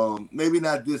 And maybe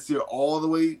not this year all the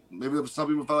way. Maybe some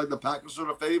people felt like the Packers were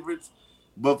the favorites,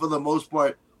 but for the most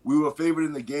part, we were favored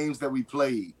in the games that we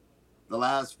played the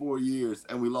last 4 years,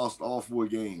 and we lost all 4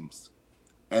 games,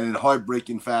 and in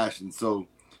heartbreaking fashion. So,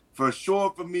 for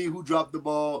sure, for me, who dropped the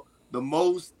ball the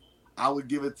most, I would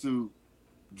give it to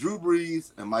Drew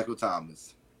Brees and Michael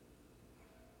Thomas.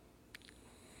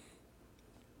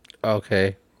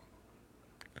 Okay,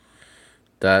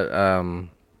 that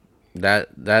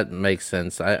that makes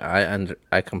sense.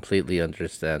 I completely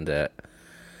understand that.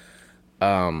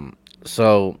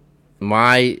 So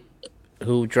my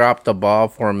who dropped the ball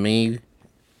for me,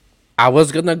 I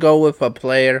was gonna go with a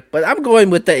player, but I'm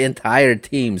going with the entire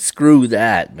team. Screw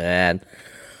that, man.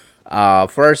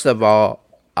 First of all,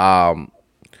 I'm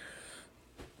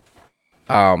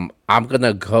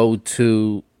gonna go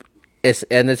to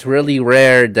it's really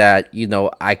rare that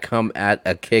I come at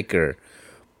a kicker,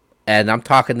 and I'm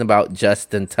talking about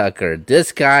Justin Tucker.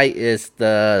 This guy is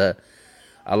the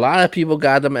a lot of people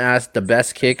got him as the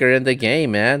best kicker in the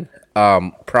game, man.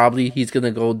 Probably he's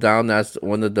gonna go down as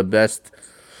one of the best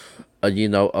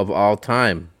of all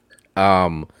time.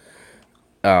 Um,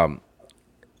 um,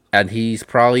 and he's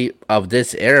probably of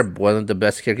this era one of the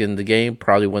best kickers in the game.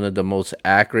 Probably one of the most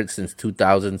accurate since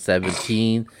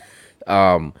 2017.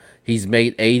 He's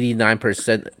made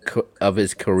 89% of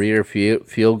his career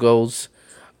field goals.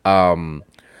 Um,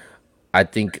 I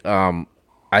think um,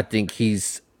 I think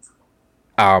his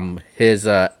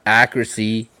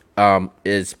accuracy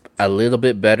is a little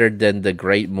bit better than the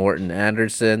great Morton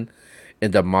Anderson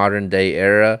in the modern day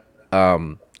era.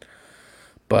 Um,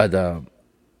 but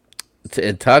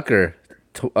in Tucker,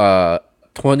 t- uh,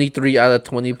 23 out of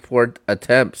 24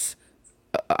 attempts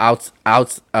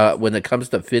when it comes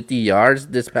to 50 yards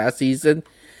this past season,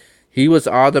 he was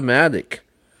automatic.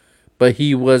 But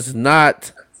he was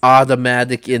not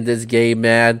automatic in this game,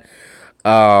 man.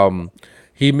 Um,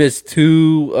 he missed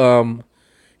two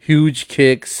huge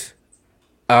kicks.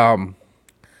 Um,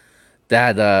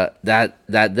 that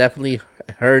definitely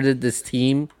hurted this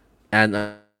team, and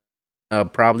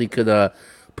probably could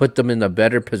put them in a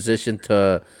better position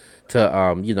to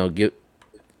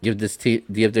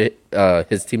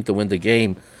his team to win the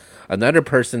game. Another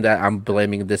person that I'm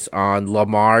blaming this on,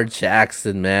 Lamar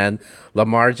Jackson, man.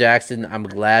 Lamar Jackson, I'm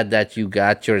glad that you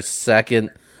got your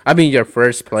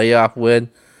first playoff win.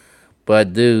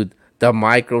 But dude, the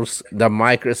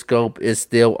microscope is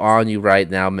still on you right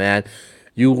now, man.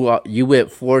 You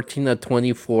went 14 of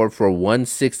 24 for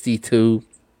 162.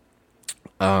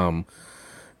 Um,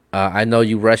 I know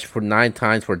you rushed for 9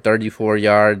 times for 34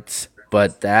 yards,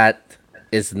 but that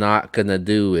is not gonna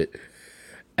do it.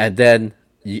 And then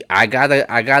I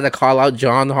gotta call out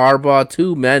John Harbaugh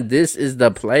too, man. This is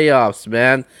the playoffs,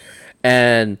 man,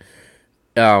 and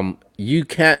you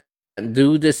can't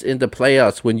do this in the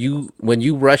playoffs when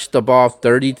you rush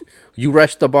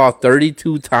the ball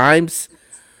 32 times,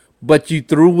 but you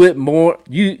threw it more.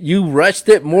 You rushed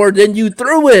it more than you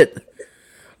threw it.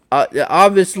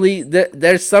 Obviously,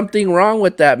 there's something wrong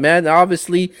with that, man.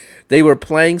 Obviously, they were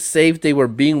playing safe. They were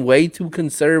being way too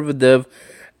conservative,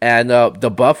 and the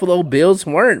Buffalo Bills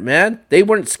weren't, man. They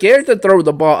weren't scared to throw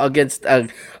the ball against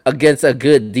a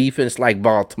good defense like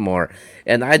Baltimore.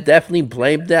 And I definitely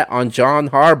blamed that on John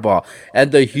Harbaugh.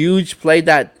 And the huge play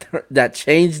that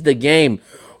changed the game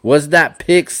was that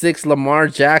pick six Lamar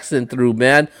Jackson threw,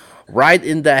 man, right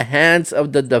in the hands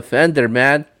of the defender,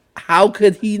 man. How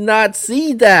could he not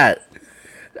see that?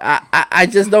 I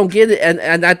just don't get it.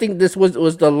 And I think this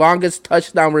was the longest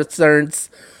touchdown returns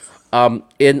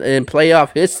in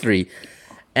playoff history.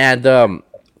 And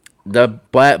the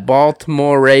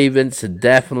Baltimore Ravens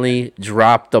definitely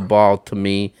dropped the ball to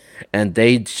me, and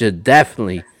they should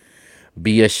definitely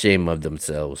be ashamed of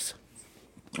themselves.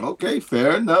 Okay,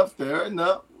 fair enough. Fair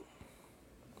enough.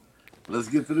 Let's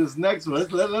get to this next one.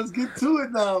 Let's get to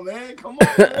it now, man. Come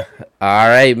on, man. All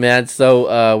right, man.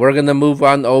 So we're gonna move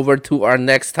on over to our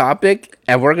next topic,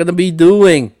 and we're gonna be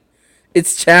doing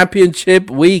it's championship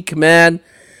week, man.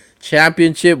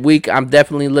 Championship week. I'm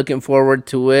definitely looking forward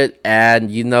to it,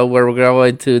 and you know where we're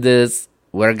going to this.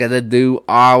 We're gonna do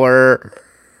our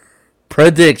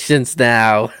predictions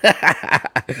now.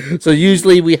 So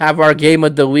usually we have our game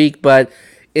of the week, but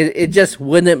it just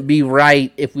wouldn't be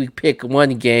right if we pick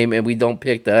one game and we don't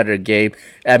pick the other game.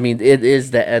 I mean, it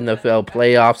is the NFL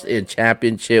playoffs in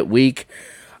championship week.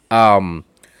 Um,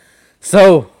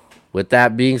 so with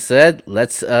that being said,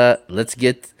 let's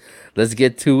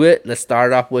get to it. Let's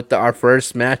start off with our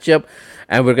first matchup,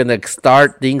 and we're gonna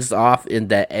start things off in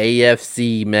the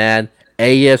AFC, man.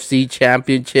 AFC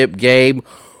Championship game.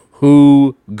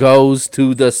 Who goes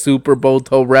to the Super Bowl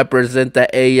to represent the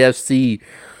AFC?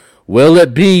 Will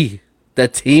it be the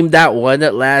team that won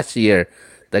it last year,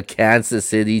 the Kansas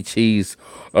City Chiefs,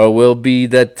 or will it be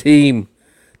the team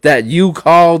that you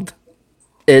called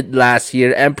it last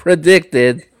year and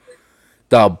predicted,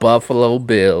 the Buffalo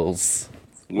Bills?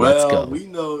 Let's Well, go. we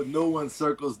know no one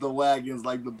circles the wagons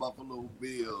like the Buffalo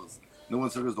Bills. No one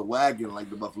circles the wagon like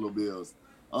the Buffalo Bills.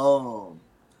 Um,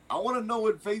 I want to know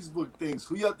what Facebook thinks.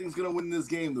 Who y'all think's gonna win this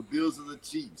game? The Bills or the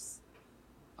Chiefs?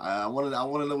 I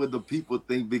want to know what the people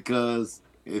think because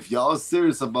if y'all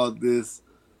serious about this,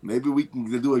 maybe we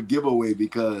can do a giveaway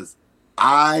because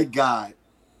I got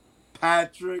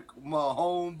Patrick, my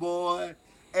homeboy,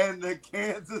 and the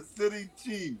Kansas City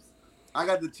Chiefs. I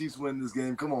got the Chiefs winning this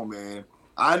game. Come on, man.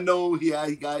 I know he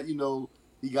got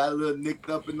he got a little nicked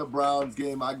up in the Browns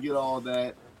game. I get all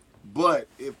that, but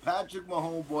if Patrick, my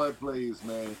homeboy, plays,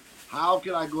 man, how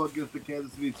can I go against the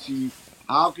Kansas City Chiefs?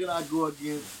 How can I go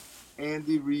against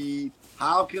Andy Reid?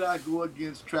 How can I go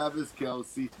against Travis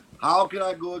Kelsey? How can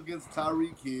I go against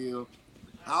Tyreek Hill?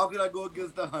 How can I go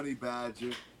against the Honey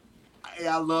Badger? Hey,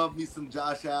 I love me some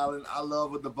Josh Allen. I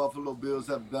love what the Buffalo Bills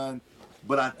have done.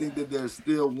 but I think that they're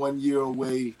still 1 year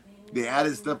away. They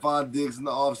added Stephon Diggs in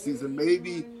the offseason.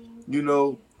 Maybe, you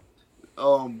know,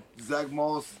 Zach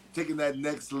Moss taking that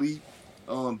next leap.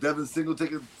 Devin Single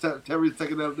Terry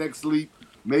taking that next leap.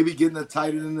 Maybe getting a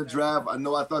tight end in the draft. I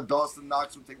thought Dawson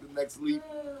Knox would take the next leap,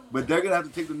 but they're gonna have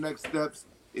to take the next steps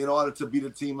in order to beat a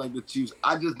team like the Chiefs.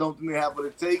 I just don't think they have what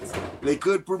it takes. They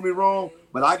could prove me wrong,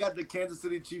 but I got the Kansas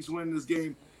City Chiefs winning this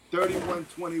game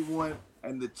 31-21,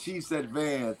 and the Chiefs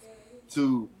advance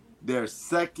to their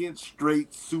second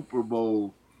straight Super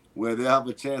Bowl where they have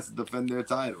a chance to defend their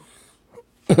title.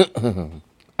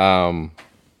 Um,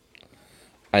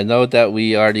 I know that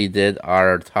we already did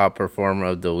our top performer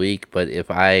of the week, but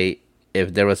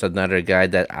if there was another guy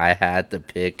that I had to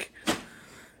pick,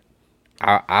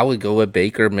 I would go with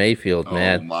Baker Mayfield, Oh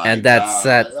man. my And that's God.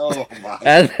 set. Oh my.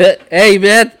 And hey,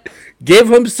 man, give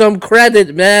him some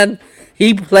credit, man.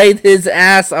 He played his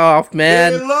ass off, They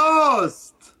man.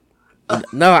 lost.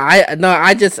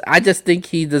 I just think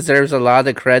he deserves a lot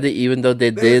of credit, even though they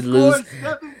They did lose. scored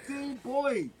 17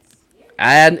 points.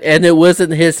 And it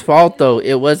wasn't his fault though.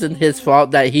 It wasn't his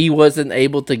fault that he wasn't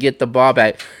able to get the ball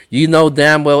back. You know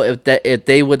damn well if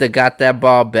they would have got that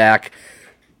ball back,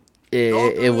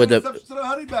 Don't it throw the would have. interception to the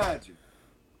Honey Badger.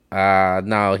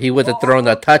 No, he would have thrown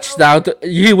a Oh, okay, touchdown.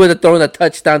 He would have thrown a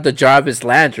touchdown to Jarvis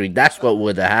Landry. That's what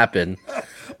would have happened. okay.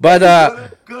 But Hey,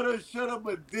 woulda, coulda, shoulda,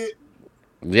 but didn't.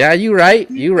 yeah, you right.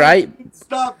 You Defense right. couldn't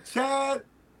stop Chad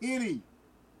Henne.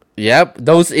 Yep,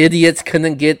 those idiots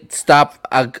couldn't get stop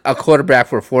a quarterback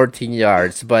for 14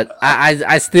 yards. But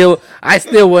I still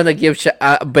want to give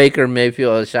Baker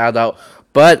Mayfield a shout out.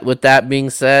 But with that being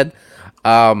said,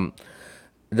 um,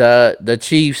 the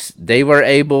Chiefs they were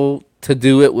able to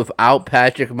do it without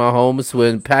Patrick Mahomes.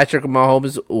 When Patrick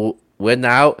Mahomes went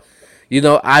out,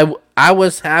 I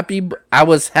was happy. I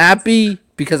was happy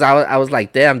because I was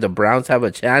like, damn, the Browns have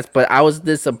a chance. But I was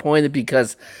disappointed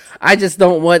because I just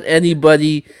don't want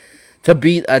anybody to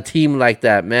beat a team like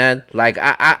that, man. Like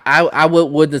I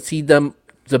would to see them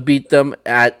to beat them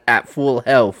at full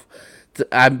health.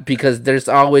 Because there's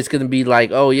always gonna be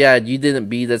like, oh yeah, you didn't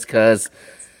beat us because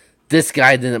this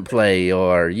guy didn't play,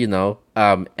 or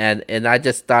and I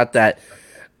just thought that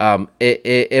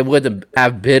it wouldn't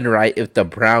have been right if the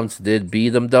Browns did beat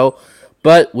them though.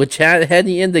 But with Chad Henne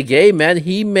in the game, man,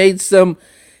 he made some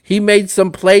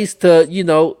plays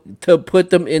to put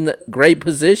them in great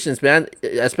positions, man.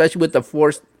 Especially with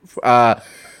uh,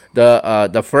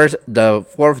 the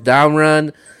fourth down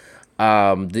run.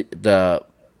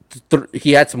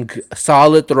 He had some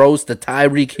solid throws to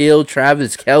Tyreek Hill,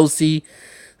 Travis Kelsey.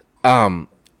 Um,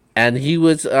 and he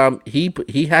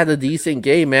had a decent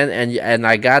game, man, and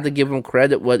I got to give him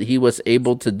credit what he was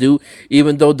able to do.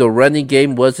 Even though the running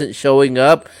game wasn't showing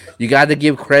up, you got to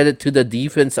give credit to the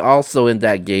defense also in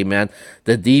that game, man.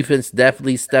 The defense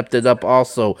definitely stepped it up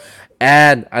also.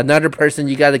 And another person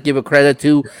you got to give a credit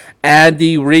to,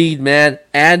 Andy Reid, man.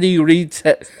 Andy Reid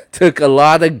took a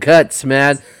lot of guts,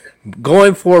 man.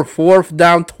 Going for fourth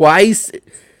down twice,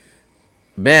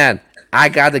 man, I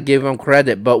got to give him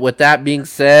credit. But with that being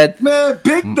said, Man,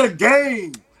 pick the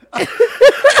game.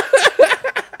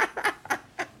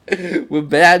 with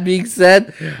that being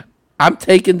said, I'm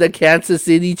taking the Kansas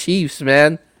City Chiefs,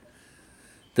 man.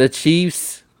 The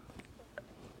Chiefs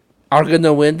are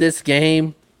gonna win this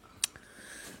game,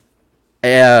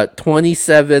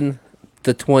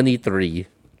 27-23.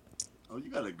 Oh, you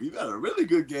got a really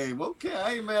good game. Okay,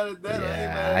 I ain't mad at that. I ain't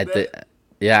Yeah, mad I at think. that.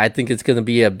 Yeah, I think it's gonna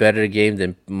be a better game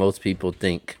than most people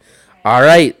think. All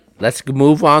right, let's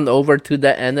move on over to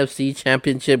the NFC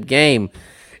Championship game.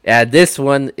 This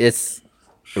one is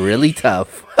really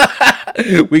tough.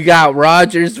 We got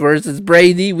Rodgers versus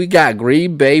Brady. We got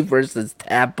Green Bay versus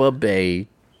Tampa Bay.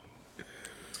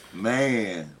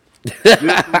 Man,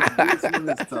 this one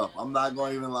is tough. I'm not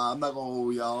gonna even lie. I'm not gonna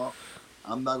hold y'all.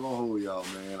 I'm not gonna hold y'all,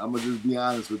 man. I'm gonna just be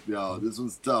honest with y'all. This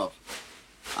one's tough.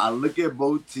 I look at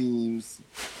both teams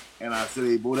and I say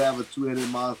they both have a two-headed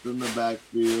monster in the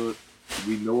backfield.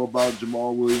 We know about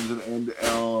Jamal Williams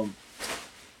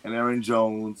and Aaron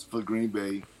Jones for Green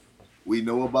Bay. We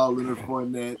know about Leonard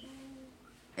Fournette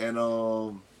and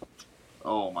oh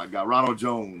my God, Ronald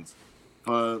Jones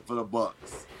for the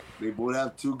Bucks. They both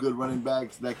have two good running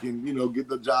backs that can get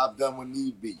the job done when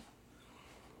need be.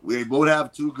 They both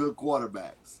have two good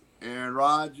quarterbacks, Aaron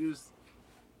Rodgers,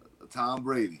 Tom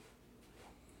Brady.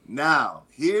 Now,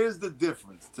 here's the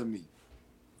difference to me.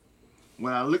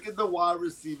 When I look at the wide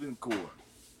receiving core,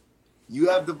 you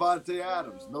have Devontae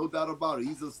Adams, no doubt about it.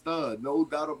 He's a stud, no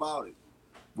doubt about it.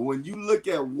 But when you look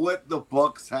at what the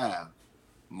Bucks have,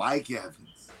 Mike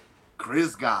Evans,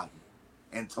 Chris Godwin,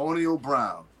 Antonio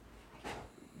Brown,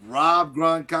 Rob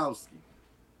Gronkowski.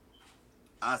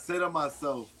 I say to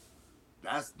myself,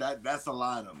 that's a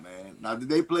lineup, man. Now, did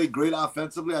they play great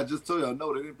offensively? I just told you,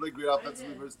 no, they didn't play great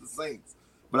offensively versus the Saints.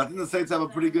 But I think the Saints have a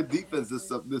pretty good defense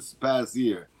this past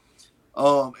year.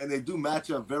 And they do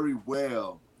match up very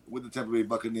well with the Tampa Bay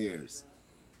Buccaneers.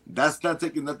 That's not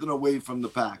taking nothing away from the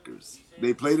Packers.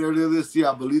 They played earlier this year.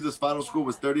 I believe this final score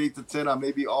was 38-10. I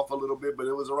may be off a little bit, but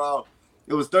it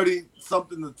was 30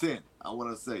 something to 10, I want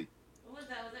to say. What was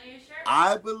that? Was that your shirt?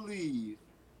 I believe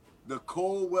the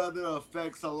cold weather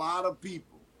affects a lot of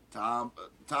people. Tom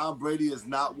Brady is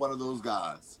not one of those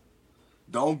guys.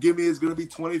 Don't give me it's going to be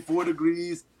 24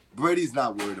 degrees. Brady's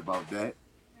not worried about that.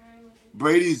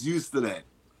 Brady's used to that.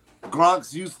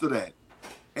 Gronk's used to that.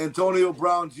 Antonio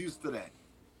Brown's used to that.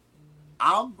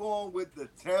 I'm going with the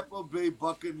Tampa Bay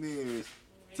Buccaneers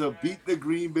to beat the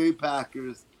Green Bay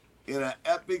Packers in an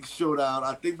epic showdown.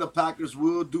 I think the Packers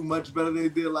will do much better than they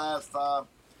did last time,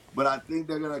 but I think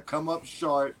they're going to come up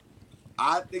short.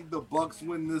 I think the Bucs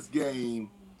win this game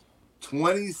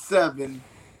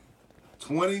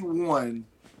 27-21,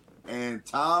 and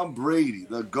Tom Brady,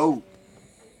 the GOAT,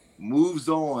 moves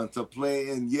on to play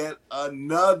in yet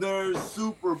another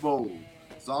Super Bowl.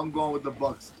 So I'm going with the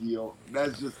Bucs, Keo.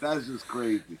 That's just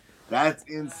crazy. That's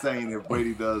insane if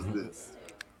Brady does this.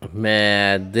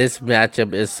 Man, this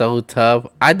matchup is so tough.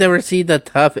 I never seen the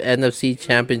tough NFC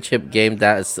Championship game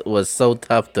was so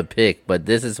tough to pick, but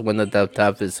this is one of the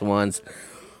toughest ones.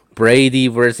 Brady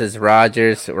versus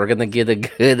Rodgers. We're gonna get a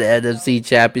good NFC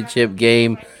Championship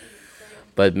game,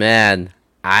 but man,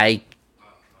 I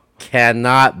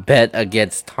cannot bet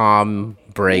against Tom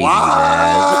Brady, man.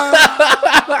 Wow!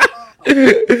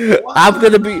 I'm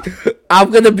gonna be Wow!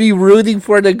 I'm gonna be rooting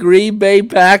for the Green Bay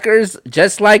Packers.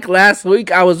 Just like last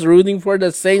week, I was rooting for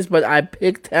the Saints, but I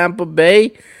picked Tampa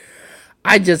Bay.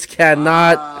 I just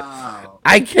cannot. Wow!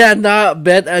 I cannot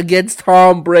bet against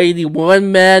Tom Brady.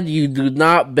 One man you do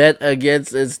not bet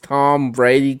against is Tom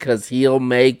Brady because he'll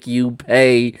make you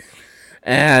pay.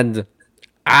 And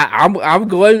I'm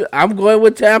going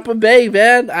with Tampa Bay,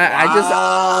 man. I just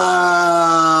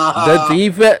the Wow!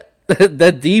 defense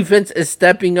the defense is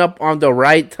stepping up on the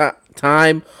right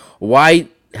time.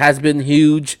 White has been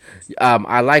huge.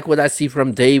 I like what I see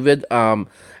from David.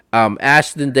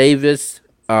 Ashton Davis.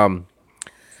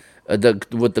 The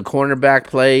with the cornerback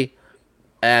play,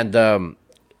 and and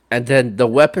then the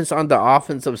weapons on the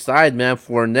offensive side, man.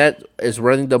 Fournette is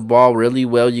running the ball really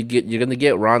well. You're gonna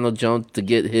get Ronald Jones to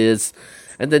get his,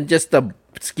 and then just the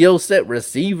skill set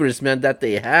receivers, man, that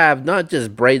they have. Not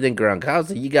just Braden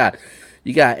Gronkowski.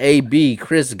 You got AB,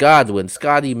 Chris Godwin,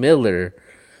 Scotty Miller,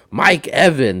 Mike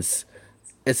Evans.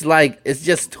 It's like it's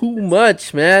just too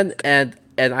much, man. And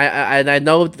I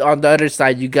know on the other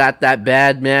side you got that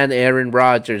bad man Aaron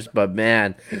Rodgers, but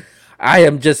man, I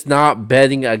am just not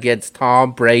betting against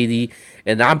Tom Brady,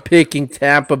 and I'm picking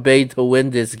Tampa Bay to win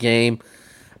this game.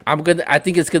 I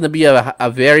think it's gonna be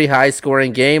a very high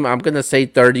scoring game. I'm gonna say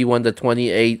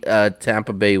 31-28.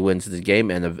 Tampa Bay wins the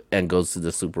game and goes to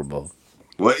the Super Bowl.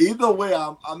 Well, either way,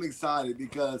 I'm excited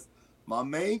because my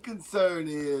main concern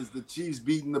is the Chiefs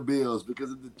beating the Bills.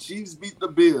 Because if the Chiefs beat the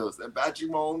Bills and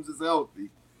Patrick Mahomes is healthy,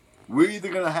 we're either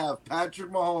gonna have Patrick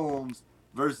Mahomes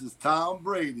versus Tom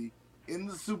Brady in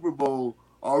the Super Bowl,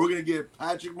 or we're gonna get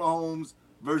Patrick Mahomes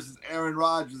versus Aaron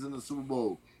Rodgers in the Super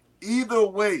Bowl. Either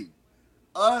way,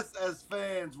 us as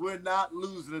fans, we're not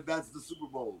losing if that's the Super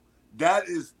Bowl. That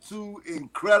is two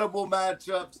incredible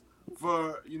matchups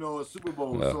for a Super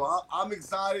Bowl. Uh, So I'm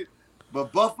excited,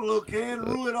 but Buffalo can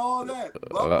ruin all that. uh,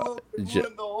 Buffalo can J-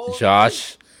 ruin the whole thing.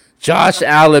 Josh Josh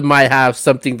Allen might have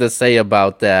something to say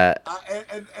about that.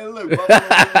 And look, Buffalo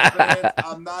Bills fans,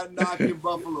 I'm not knocking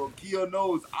Buffalo. Keo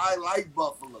knows I like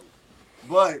Buffalo.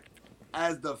 But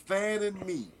as the fan in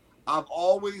me, I've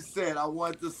always said I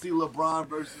want to see LeBron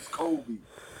versus Kobe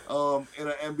in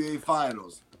an NBA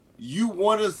Finals. You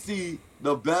want to see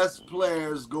the best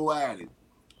players go at it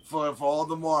for all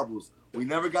the marbles. We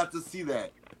never got to see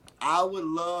that. I would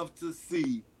love to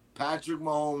see Patrick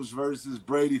Mahomes versus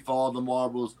Brady for all the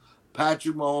marbles.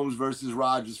 Patrick Mahomes versus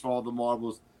Rodgers for all the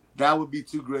marbles. That would be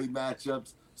two great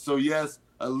matchups. So yes,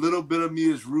 a little bit of me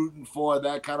is rooting for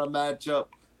that kind of matchup,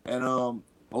 and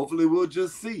hopefully we'll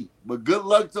just see. But good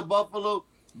luck to Buffalo.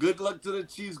 Good luck to the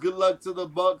Chiefs. Good luck to the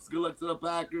Bucks. Good luck to the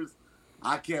Packers.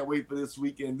 I can't wait for this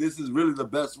weekend. This is really the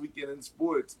best weekend in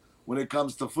sports when it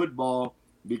comes to football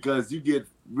because you get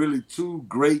really two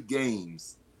great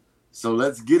games. So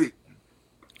let's get it.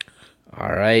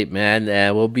 All right, man.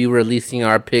 And we'll be releasing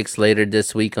our picks later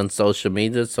this week on social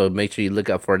media, so make sure you look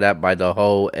out for that by the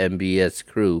whole MBS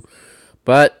crew.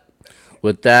 But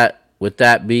with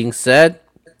that being said,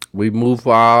 we move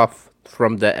off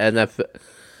from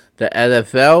the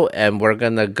NFL, and we're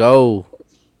gonna go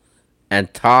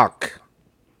and talk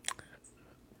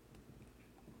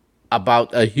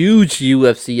about a huge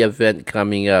UFC event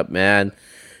coming up, man.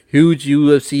 Huge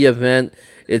UFC event.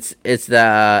 It's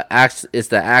the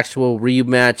actual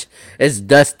rematch. It's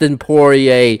Dustin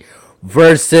Poirier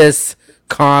versus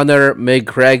Conor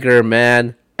McGregor,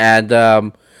 man. And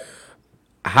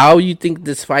how you think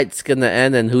this fight's gonna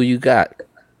end, and who you got?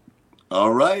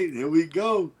 All right, here we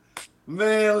go.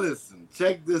 Man, listen,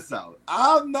 check this out.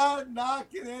 I'm not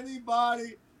knocking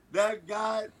anybody that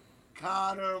got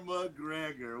Conor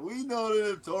McGregor. We know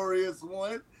the notorious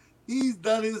one. He's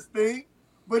done his thing.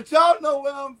 But y'all know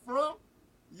where I'm from.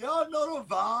 Y'all know the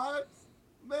vibes.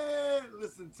 Man,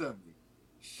 listen to me.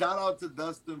 Shout out to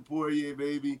Dustin Poirier,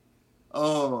 baby.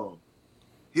 Oh,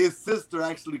 his sister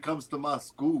actually comes to my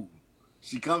school.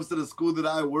 She comes to the school that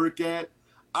I work at.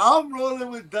 I'm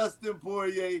rolling with Dustin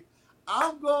Poirier.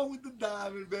 I'm going with the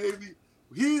diamond, baby.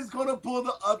 He's going to pull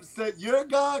the upset. Your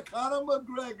guy, Conor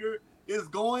McGregor, is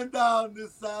going down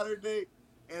this Saturday.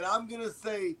 And I'm going to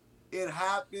say it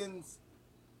happens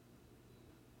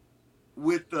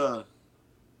with the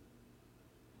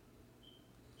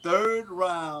third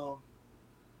round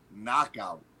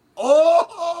knockout.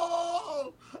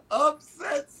 Oh,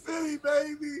 upset city,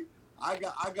 baby. I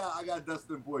got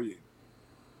Dustin Poirier.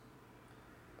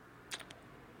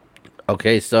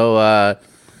 Okay, so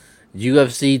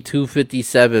UFC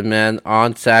 257, man,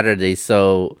 on Saturday.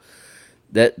 So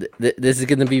this is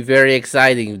gonna be very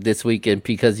exciting this weekend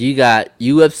because you got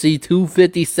UFC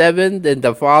 257, then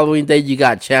the following day you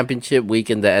got Championship Week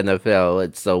in the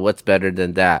NFL. So what's better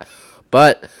than that?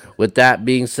 But with that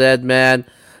being said, man,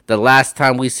 the last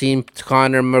time we seen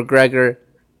Conor McGregor,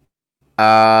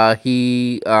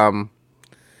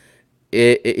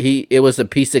 it was a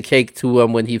piece of cake to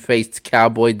him when he faced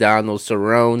Cowboy Donald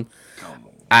Cerrone. Come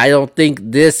on. I don't think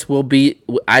this will be.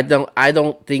 I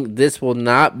don't think this will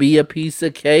not be a piece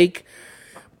of cake.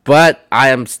 But I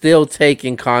am still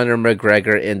taking Conor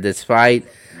McGregor in this fight,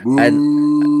 and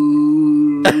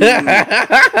Boo.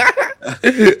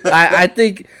 I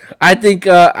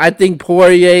think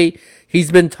Poirier.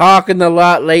 He's been talking a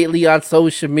lot lately on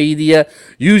social media.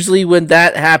 Usually, when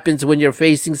that happens, when you're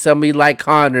facing somebody like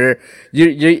Conor,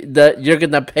 you're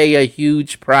gonna pay a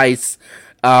huge price.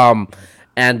 Um,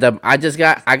 and I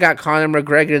got Conor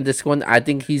McGregor in this one. I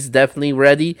think he's definitely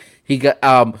ready. He got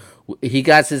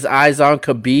his eyes on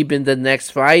Khabib in the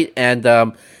next fight, and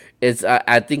it's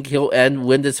I think he'll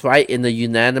win this fight in a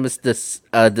unanimous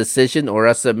decision or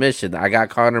a submission. I got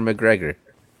Conor McGregor.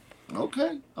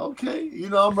 Okay, okay. You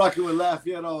know I'm rocking with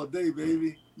Lafayette all day,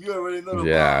 baby. You already know the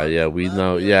Yeah, yeah, vibes. we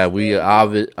know. Lafayette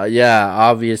Yeah, stand up.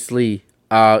 obviously.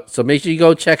 So make sure you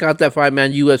go check out that fight,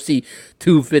 man. UFC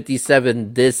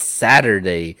 257 this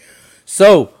Saturday.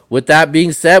 So with that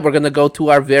being said, we're gonna go to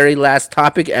our very last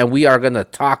topic, and we are gonna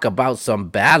talk about some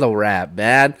battle rap,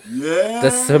 man.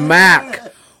 The Smack Yeah.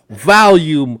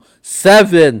 Volume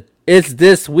 7 is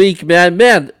this week, man.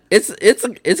 Man,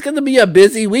 it's gonna be a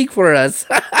busy week for us.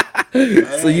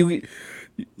 So Man, you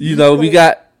we said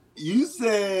got.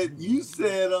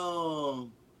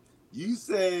 you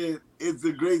said it's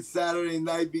a great Saturday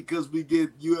night because we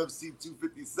get UFC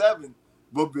 257.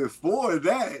 But before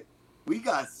that, we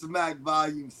got Smack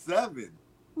Volume 7.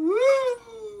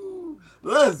 Woo!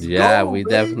 Let's Yeah, go, we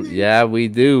definitely, baby. yeah, we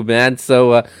do, man.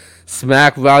 So,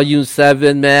 Smack Volume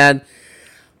 7, man,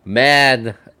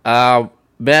 man,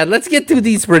 man. Let's get through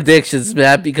these predictions,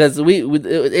 man, because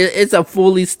it's a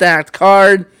fully stacked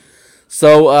card.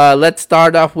 So, let's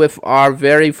start off with our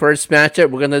very first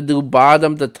matchup. We're gonna do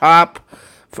bottom to top,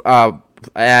 uh,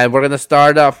 and we're gonna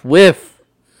start off with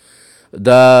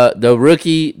the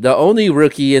rookie, the only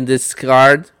rookie in this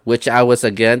card, which I was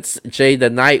against, Jay the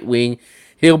Nightwing.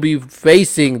 He'll be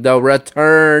facing the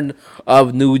return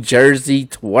of New Jersey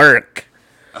Twerk.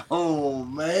 Oh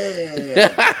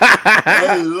man.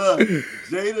 Hey, look,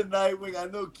 Jada Nightwing. I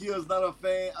know Kia's not a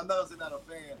fan. I'm not gonna say not a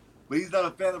fan, but he's not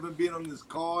a fan of him being on this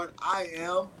card. I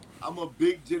am. I'm a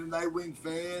big Jada Nightwing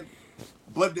fan,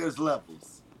 but there's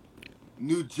levels.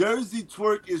 New Jersey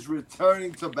Twerk is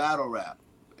returning to battle rap,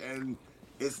 and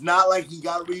it's not like he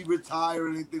got retired or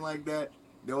anything like that.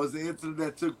 There was an incident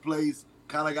that took place,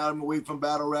 kind of got him away from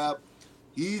battle rap.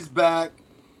 He's back.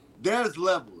 There's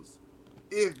levels.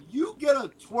 If you get a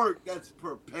twerk that's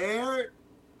prepared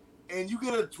and you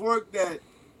get a twerk that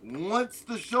wants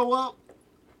to show up,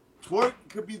 twerk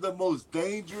could be the most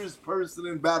dangerous person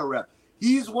in battle rap.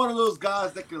 He's one of those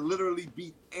guys that can literally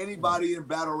beat anybody in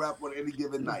battle rap on any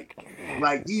given night.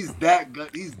 Like he's that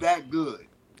good. He's that good.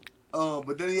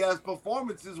 But then he has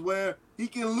performances where he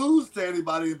can lose to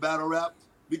anybody in battle rap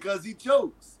because he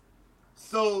chokes.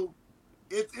 So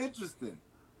it's interesting.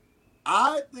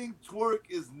 I think Twerk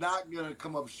is not gonna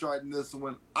come up short in this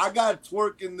one. I got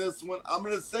Twerk in this one. I'm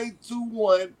gonna say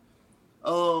 2-1.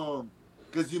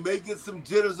 Because you may get some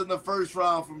jitters in the first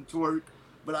round from Twerk,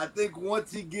 but I think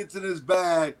once he gets in his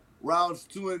bag, rounds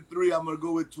 2 and 3, I'm gonna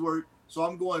go with Twerk. So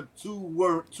I'm going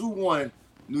 2-1,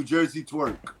 New Jersey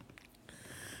Twerk.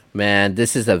 Man,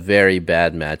 this is a very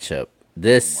bad matchup. Oh my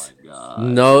This God, here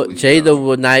no we go.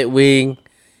 Jada Nightwing.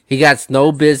 He got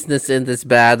no business in this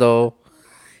battle.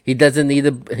 He doesn't need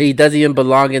a, he doesn't even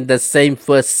belong in the same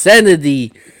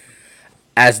vicinity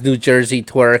as New Jersey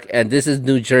Twerk, and this is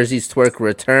New Jersey's Twerk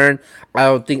return. I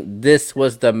don't think this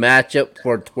was the matchup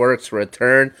for Twerk's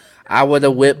return. I would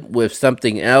have whipped with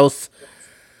something else,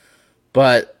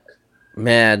 but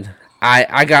man,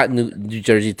 I got New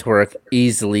Jersey Twerk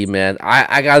easily, man.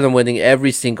 I got them winning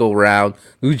every single round.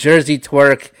 New Jersey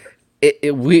Twerk,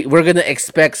 we're gonna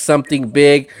expect something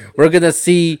big. We're gonna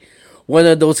see one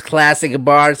of those classic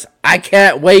bars. I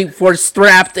can't wait for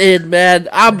Strapped In, man.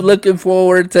 I'm looking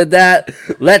forward to that.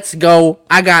 Let's go.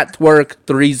 I got Twerk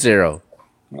 3-0.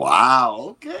 Wow.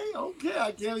 Okay. Okay.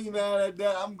 I can't be mad at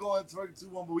that. I'm going Twerk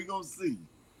 2-1, but we gonna see.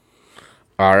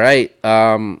 All right.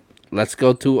 Let's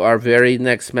go to our very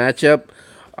next matchup.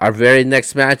 Our very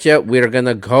next matchup, we're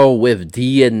gonna go with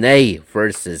DNA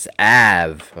versus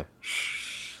Av.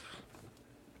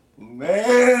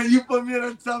 Man, you put me in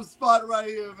a tough spot right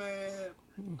here, man.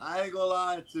 I ain't gonna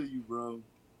lie to you, bro.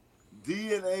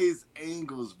 DNA's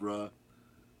angles, bro,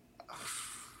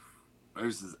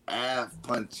 versus Av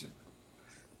punching.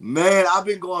 Man, I've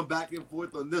been going back and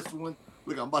forth on this one.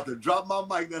 Look, I'm about to drop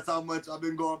my mic. That's how much I've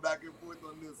been going back and forth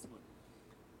on this one.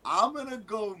 I'm gonna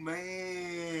go,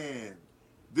 man.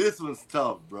 This one's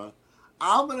tough, bro.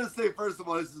 I'm gonna say first of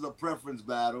all, this is a preference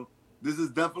battle. This is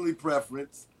definitely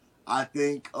preference. I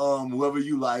think whoever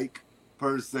you like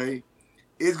per se,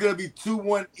 it's gonna be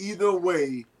 2-1 either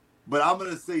way. But I'm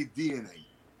gonna say DNA.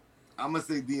 I'm gonna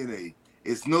say DNA.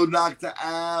 It's no knock to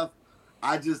Av.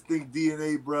 I just think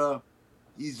DNA, bro.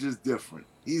 He's just different.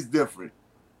 He's different,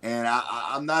 and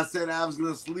I'm not saying Av's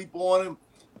gonna sleep on him,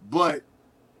 but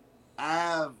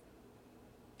Av.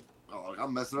 Oh,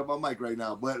 I'm messing up my mic right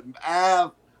now. But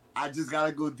Av, I just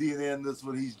gotta go DNA in this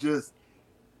one. He's just,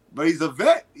 but he's a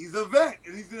vet. He's a vet,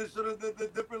 and he's gonna show the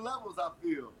different levels. I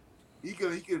feel he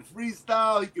can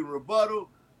freestyle. He can rebuttal.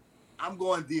 I'm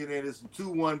going DNA this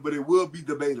 2-1, but it will be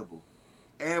debatable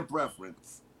and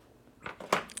preference.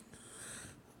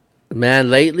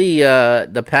 Man, lately,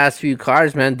 the past few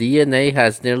cards, man, DNA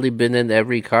has nearly been in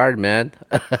every card, man.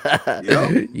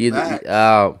 Yep, you,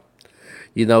 facts.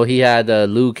 you know, he had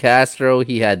Lou Castro,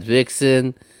 he had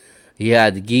Vixen, he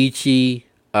had Geechee.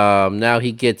 Now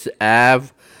he gets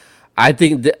Av. I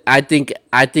think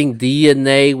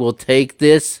DNA will take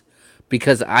this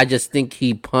because I just think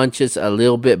he punches a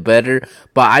little bit better.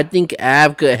 But I think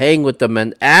Av could hang with them,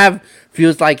 and Av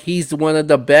feels like he's one of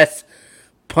the best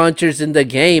punchers in the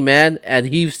game, man. And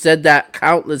he said that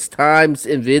countless times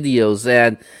in videos.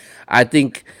 And I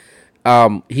think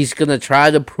he's gonna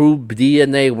try to prove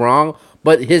DNA wrong.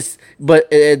 But this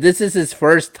is his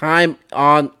first time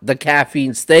on the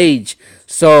caffeine stage,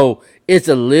 so it's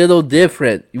a little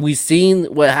different. We seen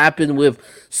what happened with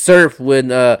Surf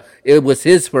when it was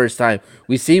his first time.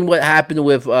 We seen what happened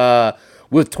with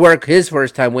Twerk his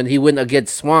first time when he went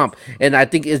against Swamp. And I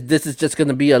think this is just going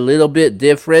to be a little bit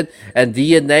different. And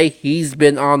DNA, he's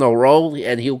been on a roll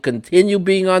and he'll continue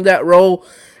being on that roll.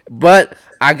 But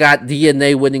I got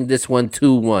DNA winning this one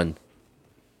 2-1.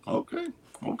 Okay,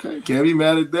 okay. Can't be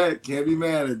mad at that. Can't be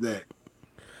mad at that.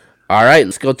 All right,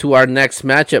 let's go to our next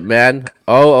matchup, man.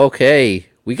 Oh, okay.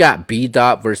 We got B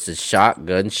Dot versus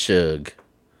Shotgun Suge.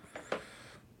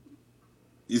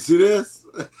 You see this?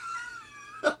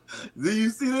 Do you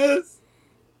see this?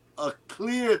 A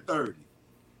clear 30.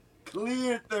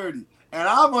 Clear 30. And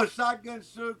I'm a Shotgun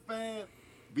Suge fan.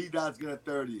 B Dot's gonna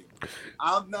 30 him.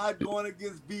 I'm not going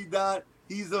against B Dot.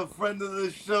 He's a friend of the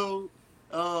show.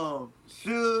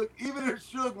 Suge, even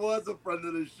if Suge was a friend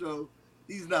of the show,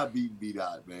 he's not beating B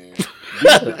Dot, man. B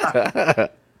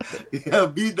Dot, yeah,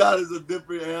 B Dot is a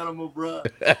different animal, bro.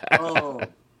 Um,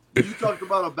 you talked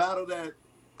about a battle that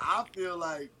I feel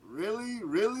like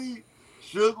really,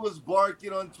 Suge was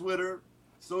barking on Twitter,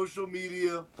 social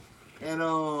media,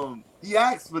 and he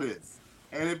asked for this.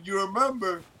 And if you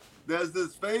remember, there's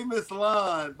this famous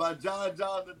line by John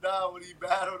the Don when he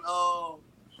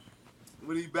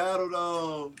battled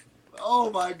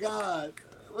oh my God,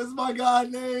 what's my guy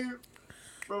name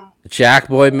from Jack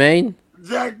Boy Main?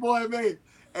 Jack Boy May?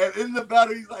 And in the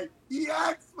battle, he's like, he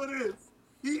asked for this.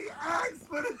 He asked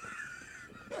for this.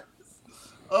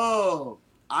 Oh,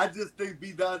 I just think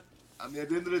B Dot. I mean, at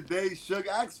the end of the day, Suge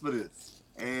asked for this.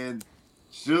 And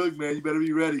Suge, man, you better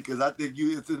be ready because I think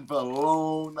it's in for a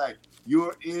long night.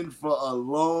 You're in for a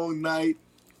long night.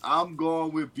 I'm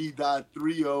going with B.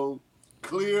 3-0.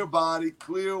 Clear body,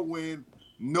 clear win,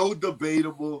 no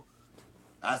debatable.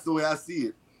 That's the way I see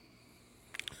it.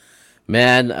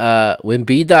 Man, when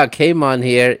B Dot came on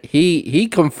here, he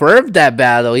confirmed that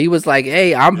battle. He was like,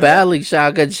 "Hey, I'm Yeah. battling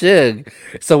Shotgun Suge."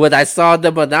 So when I saw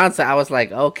them announce it, I was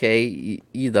like, "Okay,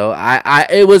 I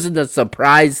it wasn't a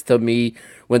surprise to me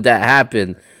when that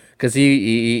happened because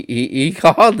he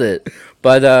called it."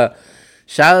 But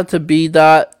shout out to B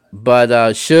Dot. But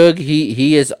Suge,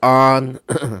 he is on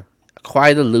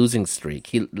quite a losing streak.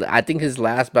 I think his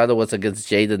last battle was against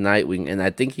Jada Nightwing, and I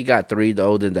think he got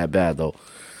 3-0 in that battle.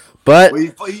 Well, But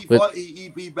he with fought,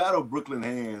 he battled Brooklyn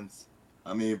Hands.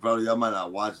 I mean, probably y'all might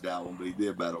not watch that one, but he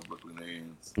did battle Brooklyn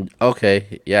Hands.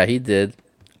 Okay, yeah, he did.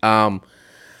 Um,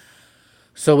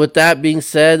 so with that being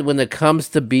said, when it comes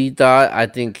to B Dot, I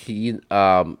think he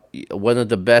one of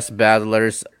the best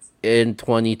battlers in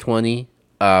 2020.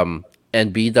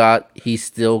 And B Dot, he's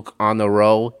still on the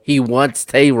roll. He wants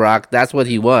Tay Rock. That's what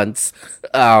he wants.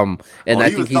 And Oh, I he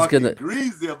think was he's talking gonna.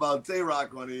 greasy about Tay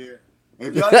Rock on here.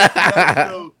 If y'all didn't see that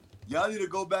show, y'all need to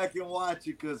go back and watch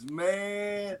it because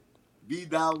man, B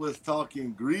Dot was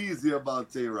talking greasy about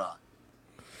Tay Rock.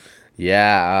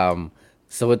 Yeah.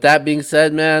 So with that being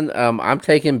said, man, I'm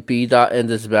taking B Dot in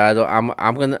this battle.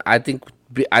 I'm gonna. I think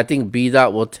B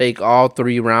Dot will take all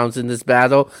 3 rounds in this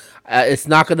battle. It's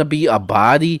not gonna be a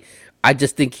body. I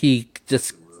just think he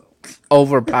just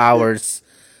overpowers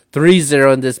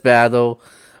 3-0 in this battle.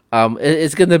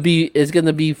 It's gonna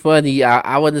be funny.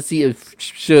 I want to see if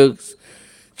Shooks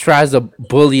tries to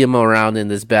bully him around in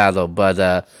this battle.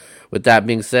 But with that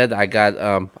being said, I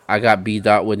got B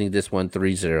Dot winning this one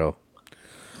 3-0.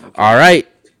 All Okay. right,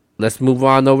 let's move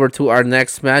on over to our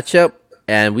next matchup,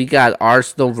 and we got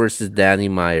Arsenal versus Danny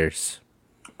Myers.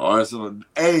 Arsenal.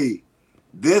 Hey,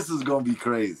 this is gonna be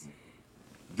crazy.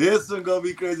 This is gonna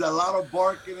be crazy. A lot of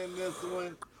barking in this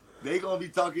one. They gonna be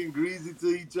talking greasy to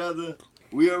each other.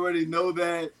 We already know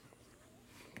that.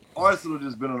 Arsenal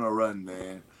just been on a run,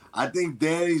 man. I think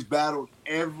Danny's battled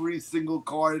every single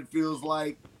card. It feels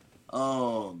like.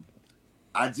 Um,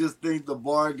 I just think the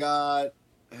bar god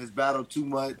has battled too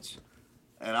much,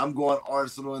 and I'm going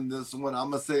Arsenal in this one.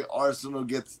 I'm gonna say Arsenal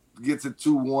gets it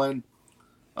 2-1.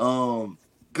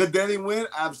 Could Danny win?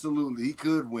 Absolutely, he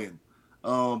could win.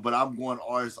 But I'm going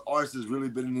Ars. Ars has really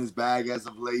been in his bag as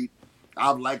of late.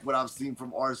 I've liked what I've seen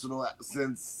from Arsenal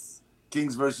since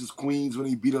Kings versus Queens when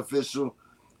he beat Official.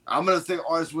 I'm gonna say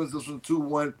Ars wins this one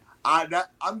 2-1.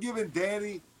 I'm giving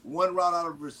Danny 1 round out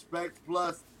of respect.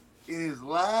 Plus, in his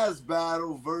last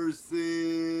battle versus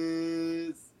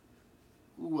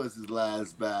who was his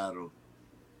last battle?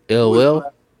 Who Ill was his Will?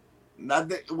 last? Not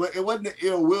that it wasn't the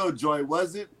ill will joint,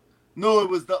 was it? No, it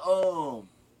was the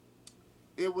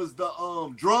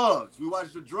drugs. We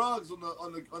watched the drugs on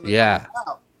the Yeah.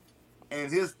 app,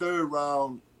 and his third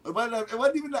round. It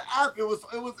wasn't even the app. It was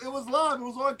live. It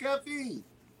was on caffeine.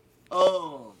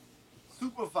 Um,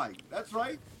 Super fight. That's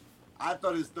right. I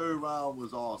thought his third round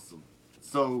was awesome.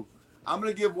 So I'm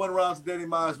gonna give 1 round to Danny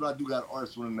Myers, but I do got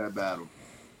Arsenal in that battle.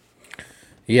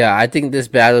 Yeah, I think this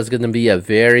battle is going to be a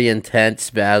very intense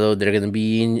battle. They're going to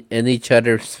be in each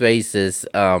other's faces,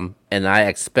 and I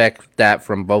expect that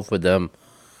from both of them.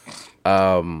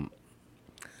 Um,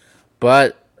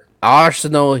 but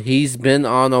Arsenal, he's been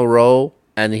on a roll,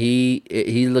 and he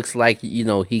looks like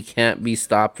he can't be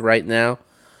stopped right now.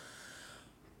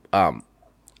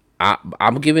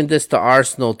 I'm giving this to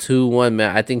Arsenal 2-1,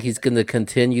 man. I think he's going to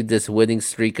continue this winning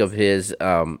streak of his.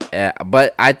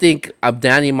 But I think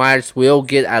Danny Myers will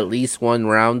get at least 1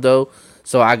 round, though.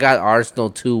 So I got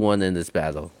Arsenal 2-1 in this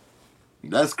battle.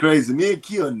 That's crazy. Me and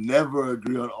Kia never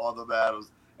agree on all the battles,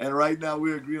 and right now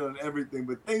we agree on everything.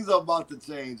 But things are about to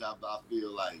change. I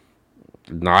feel like.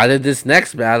 Not in this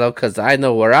next battle, because I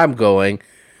know where I'm going.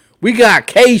 We got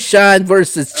K Shine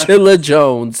versus Chilla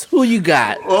Jones. Who you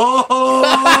got? Oh,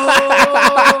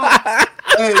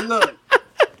 hey, look,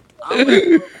 I'm a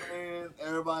Chilla fan.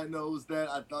 Everybody knows that.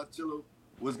 I thought Chilla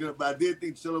was gonna, but I did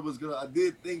think Chilla was gonna. I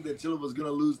did think that Chilla was gonna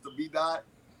lose to B Dot,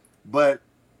 but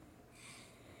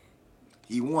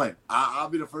he won. I'll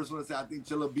be the first one to say I think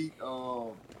Chilla beat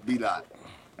B Dot,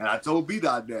 and I told B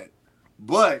Dot that.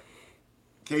 But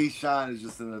K Shine is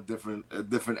just in a different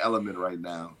element right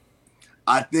now.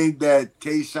 I think that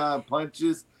K Shine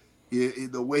punches,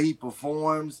 the way he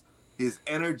performs, his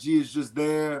energy is just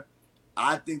there.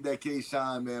 I think that K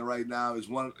Shine, man, right now is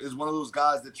one of those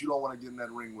guys that you don't want to get in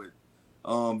that ring with,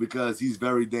 because he's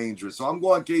very dangerous. So I'm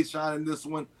going K Shine in this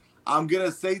one. I'm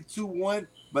gonna say 2-1,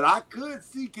 but I could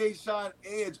see Kayshawn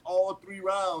edge all 3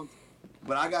 rounds.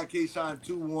 But I got Kayshawn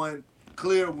 2-1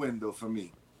 clear window for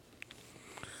me.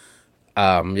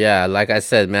 Yeah, like I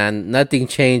said, man, nothing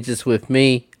changes with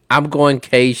me. I'm going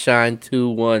K Shine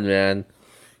 2-1, man.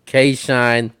 K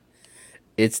Shine,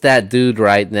 it's that dude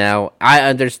right now. I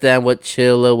understand what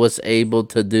Chilla was able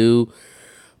to do,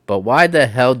 but why the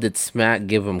hell did Smack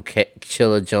give him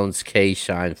Chilla Jones K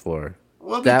Shine for?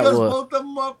 Well, That because was both of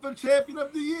them up for champion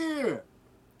of the year.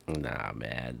 nah,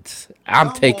 man. Come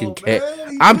on, man.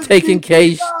 He's I'm just taking D3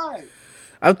 K. guy.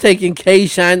 I'm taking K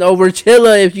Shine over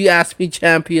Chilla if you ask me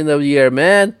champion of the year,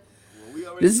 man. Well, we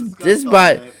already This discussed this all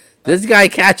by that. this guy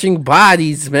catching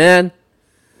bodies, man.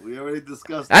 We already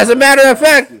discussed As all a that matter from of last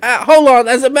fact, year. hold on.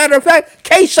 As a matter of fact,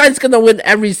 K Shine's gonna win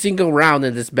every single round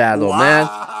in this battle, man.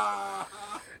 Wow.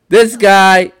 This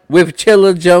guy with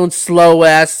Chilla Jones slow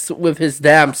ass with his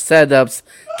damn setups.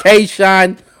 K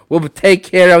Shine will take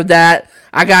care of that.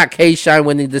 I got K Shine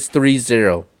winning this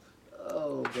 3-0.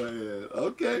 Oh man.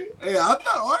 Okay. Hey, I'm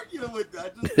not arguing with that. I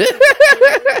just said it's a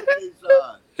clear win for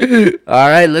K-Shine. All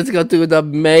right, let's go to the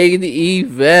main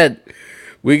event.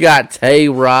 We got Tay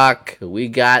Rock. We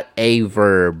got A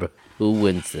Verb. Who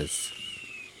wins this?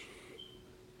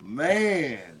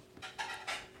 Man.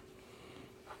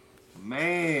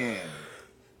 Man.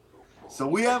 So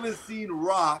we haven't seen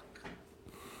Rock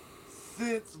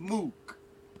since Mook.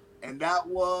 And that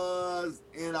was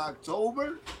in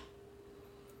October.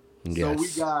 So we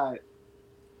Yes. got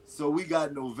we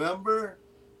got November,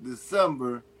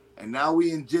 December, and now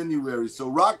we in January. So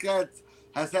Rock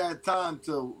has had time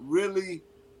to really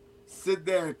sit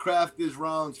there and craft his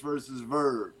rounds versus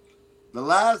Verb. The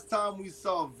last time we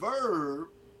saw Verb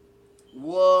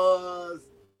was,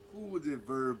 who did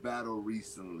Verb battle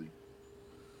recently?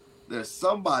 There's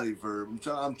somebody Verb.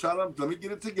 I'm trying to let me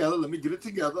get it together. Let me get it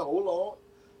together. Hold on.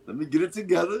 Let me get it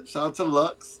together. Shout out to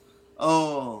Lux.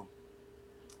 Um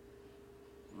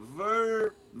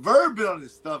Verb been on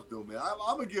his stuff though, man.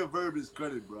 I'm gonna give Verb his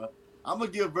credit, bro. I'm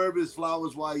gonna give Verb his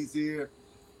flowers while he's here.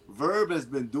 Verb has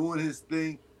been doing his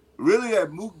thing. Really,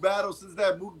 that Mook battle, since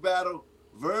that Mook battle,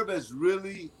 Verb has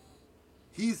really,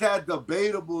 he's had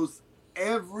debatables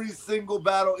every single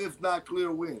battle, if not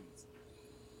clear wins.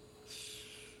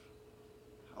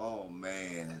 Oh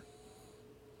man.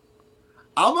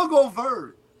 I'm gonna go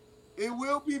Verb. It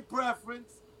will be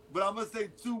preference, but I'm gonna say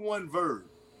 2-1 Verb.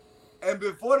 And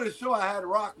before the show, I had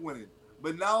Rock winning,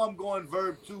 but now I'm going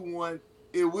Verb 2-1.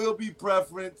 It will be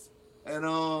preference, and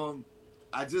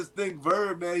I just think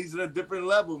Verb, man, he's at a different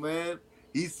level, man.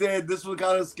 He said this one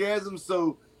kind of scares him,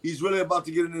 so he's really about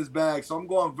to get in his bag. So I'm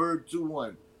going Verb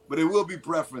 2-1, but it will be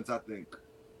preference, I think.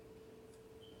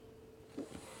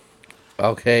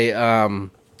 Okay. I'm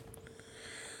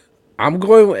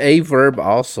going with A Verb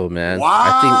also, man.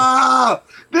 I think. Wow,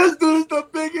 this dude's the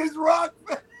biggest Rock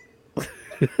fan.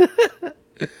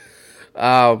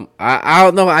 I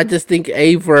don't know. I just think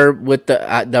A Verb with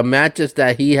the matches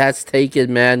that he has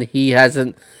taken, man, he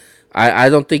hasn't. I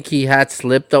don't think he had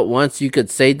slipped up once. You could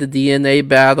say the DNA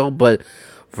battle, but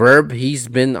Verb, he's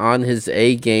been on his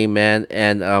A game, man,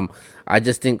 and I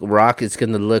just think Rock is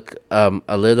gonna look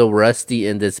a little rusty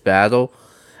in this battle.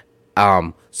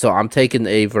 So I'm taking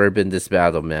A Verb in this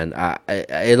battle, man.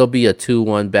 It'll be a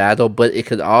 2-1 battle, but it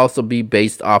could also be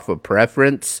based off of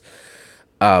preference.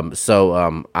 I'm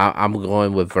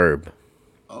going with Verb.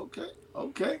 Okay,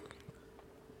 okay.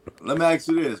 Let me ask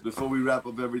you this before we wrap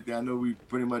up everything. I know we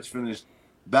pretty much finished.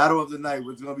 Battle of the night.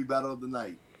 What's gonna be battle of the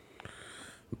night?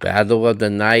 Battle of the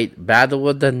night. Battle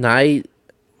of the night.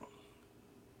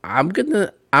 I'm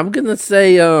gonna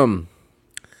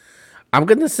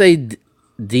say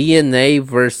DNA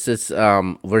versus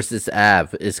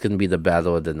Av is gonna be the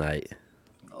battle of the night.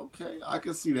 Okay, I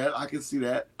can see that. I can see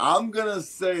that. I'm gonna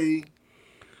say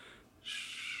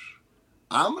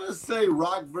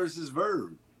Rock versus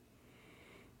Verb.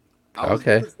 I was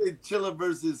Okay. gonna say Chilla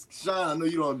versus Shine. I know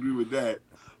you don't agree with that,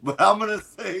 but I'm gonna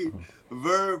say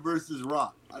Verb versus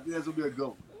Rock. I think that's gonna be a good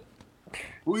one.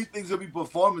 Who do you think's gonna be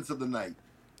performance of the night?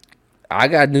 I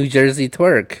got New Jersey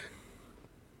Twerk.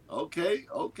 Okay,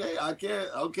 okay, I can't.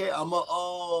 Okay, I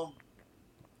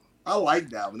like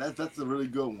that one. That's a really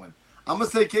good one. I'm gonna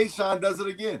say K. Shine does it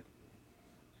again.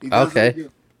 He does it Okay. again.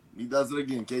 He does it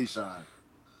again. K. Shine.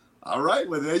 All right,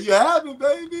 well there you have it,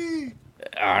 baby.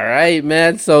 All right,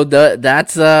 man. So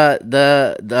that's the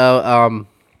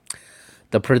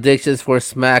predictions for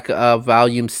Smack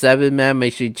Volume 7, man.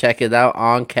 Make sure you check it out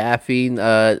on Caffeine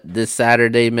this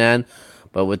Saturday, man.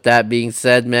 But with that being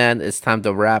said, man, it's time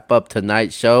to wrap up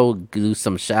tonight's show. Do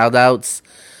some shout outs.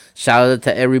 Shout out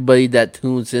to everybody that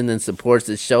tunes in and supports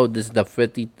the show. This is the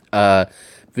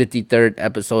 53rd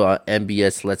episode on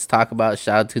MBS. Let's talk about.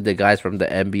 Shout out to the guys from the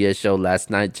MBS show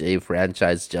last night, Jay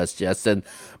Franchise, Just Justin.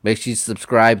 Make sure you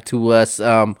subscribe to us.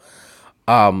 The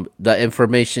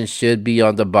information should be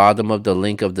on the bottom of the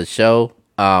link of the show.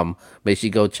 Make sure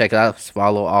you go check it out.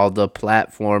 Follow all the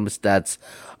platforms that's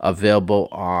available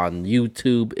on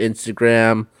YouTube,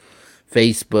 Instagram,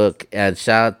 Facebook, and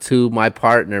shout out to my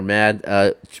partner, man,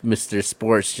 Mr.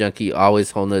 Sports Junkie,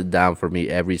 always holding it down for me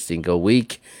every single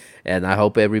week. And I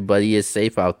hope everybody is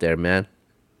safe out there, man.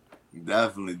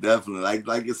 Definitely, definitely.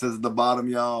 Like it says at the bottom,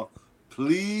 y'all.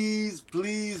 Please,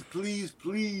 please, please,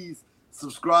 please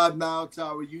subscribe now to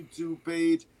our YouTube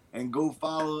page and go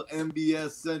follow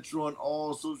MBS Central on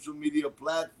all social media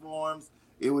platforms.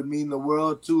 It would mean the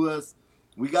world to us.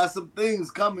 We got some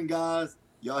things coming, guys.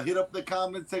 Y'all hit up the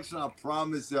comment section. I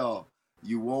promise y'all,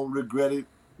 you won't regret it.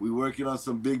 We're working on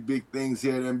some big, big things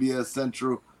here at MBS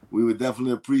Central. We would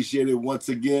definitely appreciate it once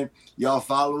again. Y'all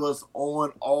follow us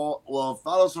on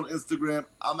follow us on Instagram.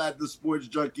 I'm at the Sports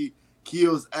Junkie.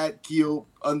 Keel's at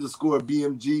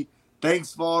Keel_BMG.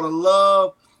 Thanks for all the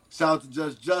love. Shout out to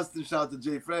Just Justin. Shout out to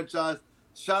Jay Franchise.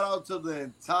 Shout out to the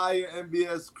entire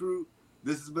MBS crew.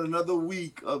 This has been another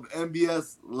week of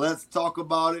MBS. Let's talk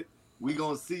about it. We're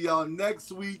going to see y'all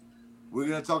next week. We're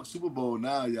going to talk Super Bowl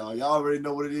now, y'all. Y'all already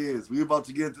know what it is. We're about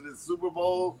to get into the Super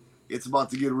Bowl. It's about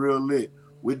to get real lit.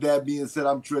 With that being said,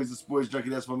 I'm Trey, the Sports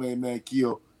Junkie. That's my main man,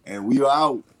 Keo. And we are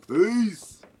out.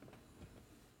 Peace.